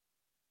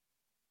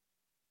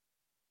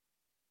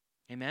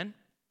 Amen?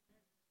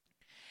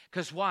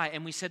 Because why?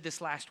 And we said this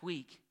last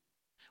week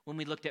when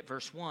we looked at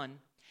verse 1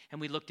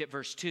 and we looked at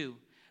verse 2.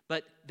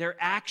 But there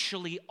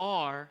actually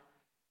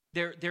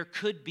there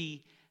could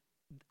be,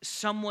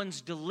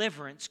 someone's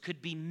deliverance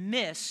could be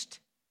missed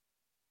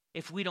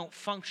if we don't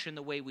function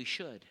the way we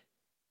should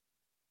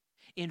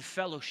in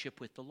fellowship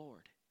with the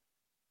Lord.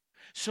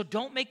 So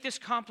don't make this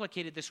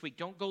complicated this week.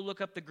 Don't go look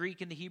up the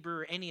Greek and the Hebrew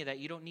or any of that.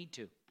 You don't need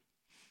to.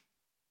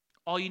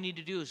 All you need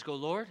to do is go,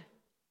 Lord,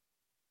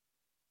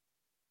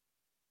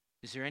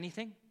 is there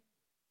anything?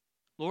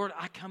 Lord,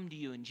 I come to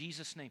you in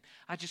Jesus' name.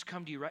 I just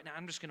come to you right now.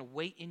 I'm just going to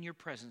wait in your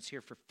presence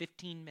here for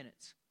 15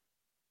 minutes.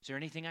 Is there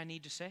anything I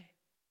need to say?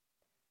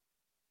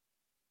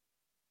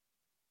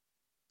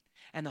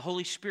 And the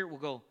Holy Spirit will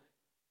go,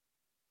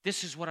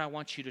 this is what I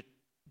want you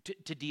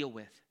to deal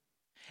with.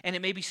 And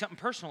it may be something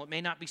personal. It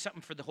may not be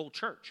something for the whole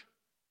church.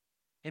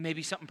 It may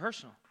be something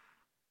personal.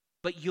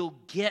 But you'll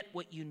get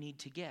what you need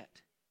to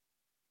get.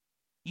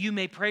 You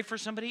may pray for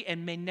somebody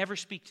and may never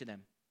speak to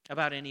them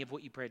about any of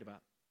what you prayed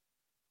about.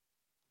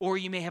 Or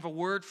you may have a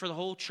word for the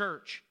whole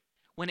church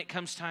when it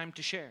comes time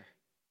to share.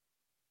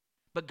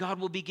 But God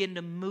will begin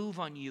to move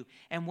on you.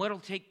 And what will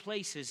take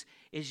place is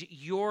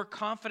your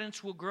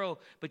confidence will grow,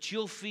 but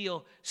you'll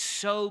feel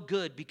so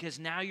good because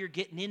now you're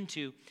getting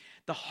into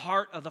the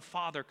heart of the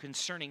Father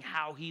concerning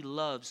how He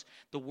loves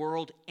the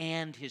world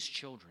and His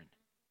children.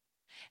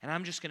 And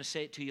I'm just going to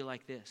say it to you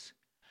like this.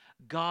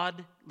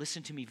 God,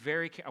 listen to me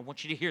very carefully. I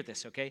want you to hear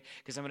this, okay?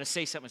 Because I'm going to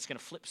say something that's going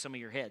to flip some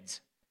of your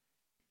heads.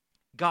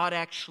 God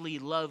actually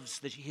loves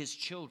His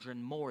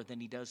children more than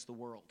He does the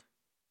world.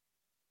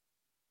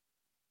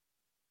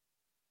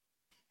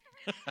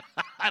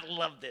 I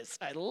love this.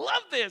 I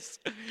love this.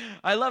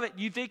 I love it.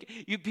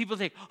 People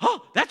think,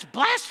 oh, that's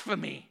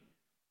blasphemy.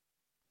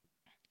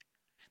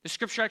 The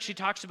scripture actually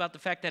talks about the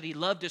fact that He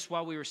loved us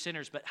while we were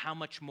sinners, but how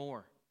much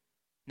more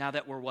now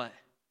that we're what?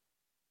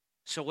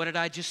 So what did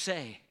I just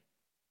say?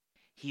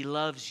 He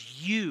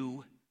loves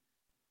you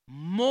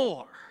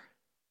more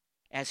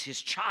as His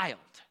child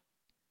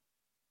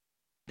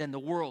than the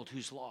world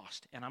who's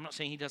lost. And I'm not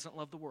saying He doesn't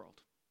love the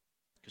world,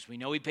 because we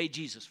know He paid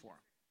Jesus for them.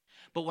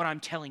 But what I'm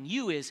telling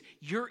you is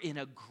you're in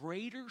a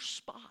greater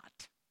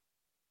spot.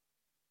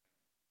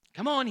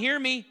 Come on, hear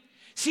me.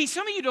 See,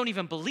 some of you don't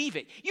even believe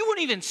it. You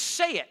wouldn't even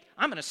say it.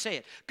 I'm going to say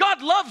it.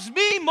 God loves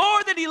me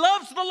more than He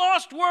loves the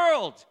lost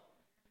world.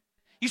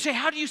 You say,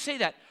 how do you say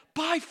that?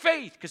 By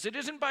faith, because it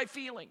isn't by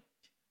feeling.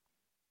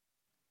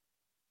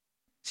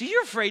 See,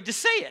 you're afraid to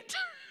say it.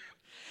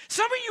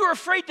 Some of you are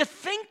afraid to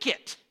think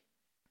it.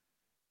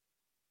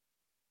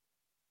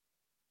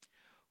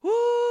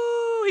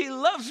 Ooh, He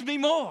loves me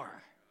more.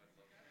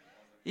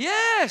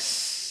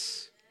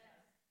 Yes.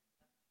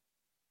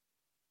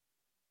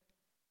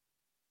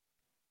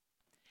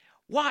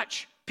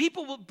 Watch.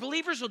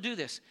 Believers will do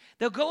this.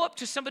 They'll go up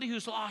to somebody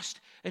who's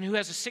lost and who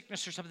has a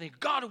sickness or something.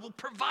 God will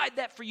provide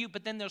that for you,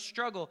 but then they'll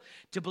struggle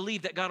to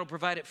believe that God will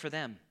provide it for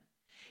them.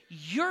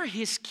 You're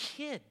His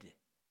kid.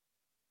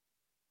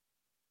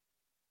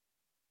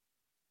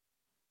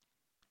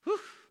 Whew.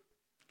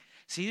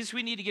 See, this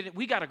we need to get it.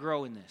 We got to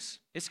grow in this.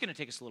 It's going to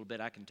take us a little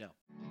bit, I can tell.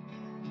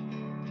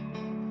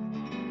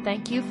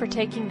 Thank you for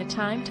taking the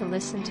time to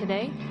listen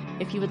today.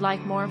 If you would like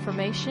more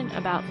information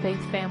about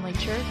Faith Family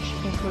Church,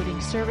 including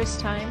service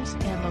times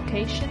and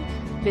location,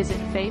 visit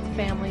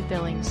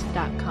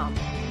faithfamilybillings.com.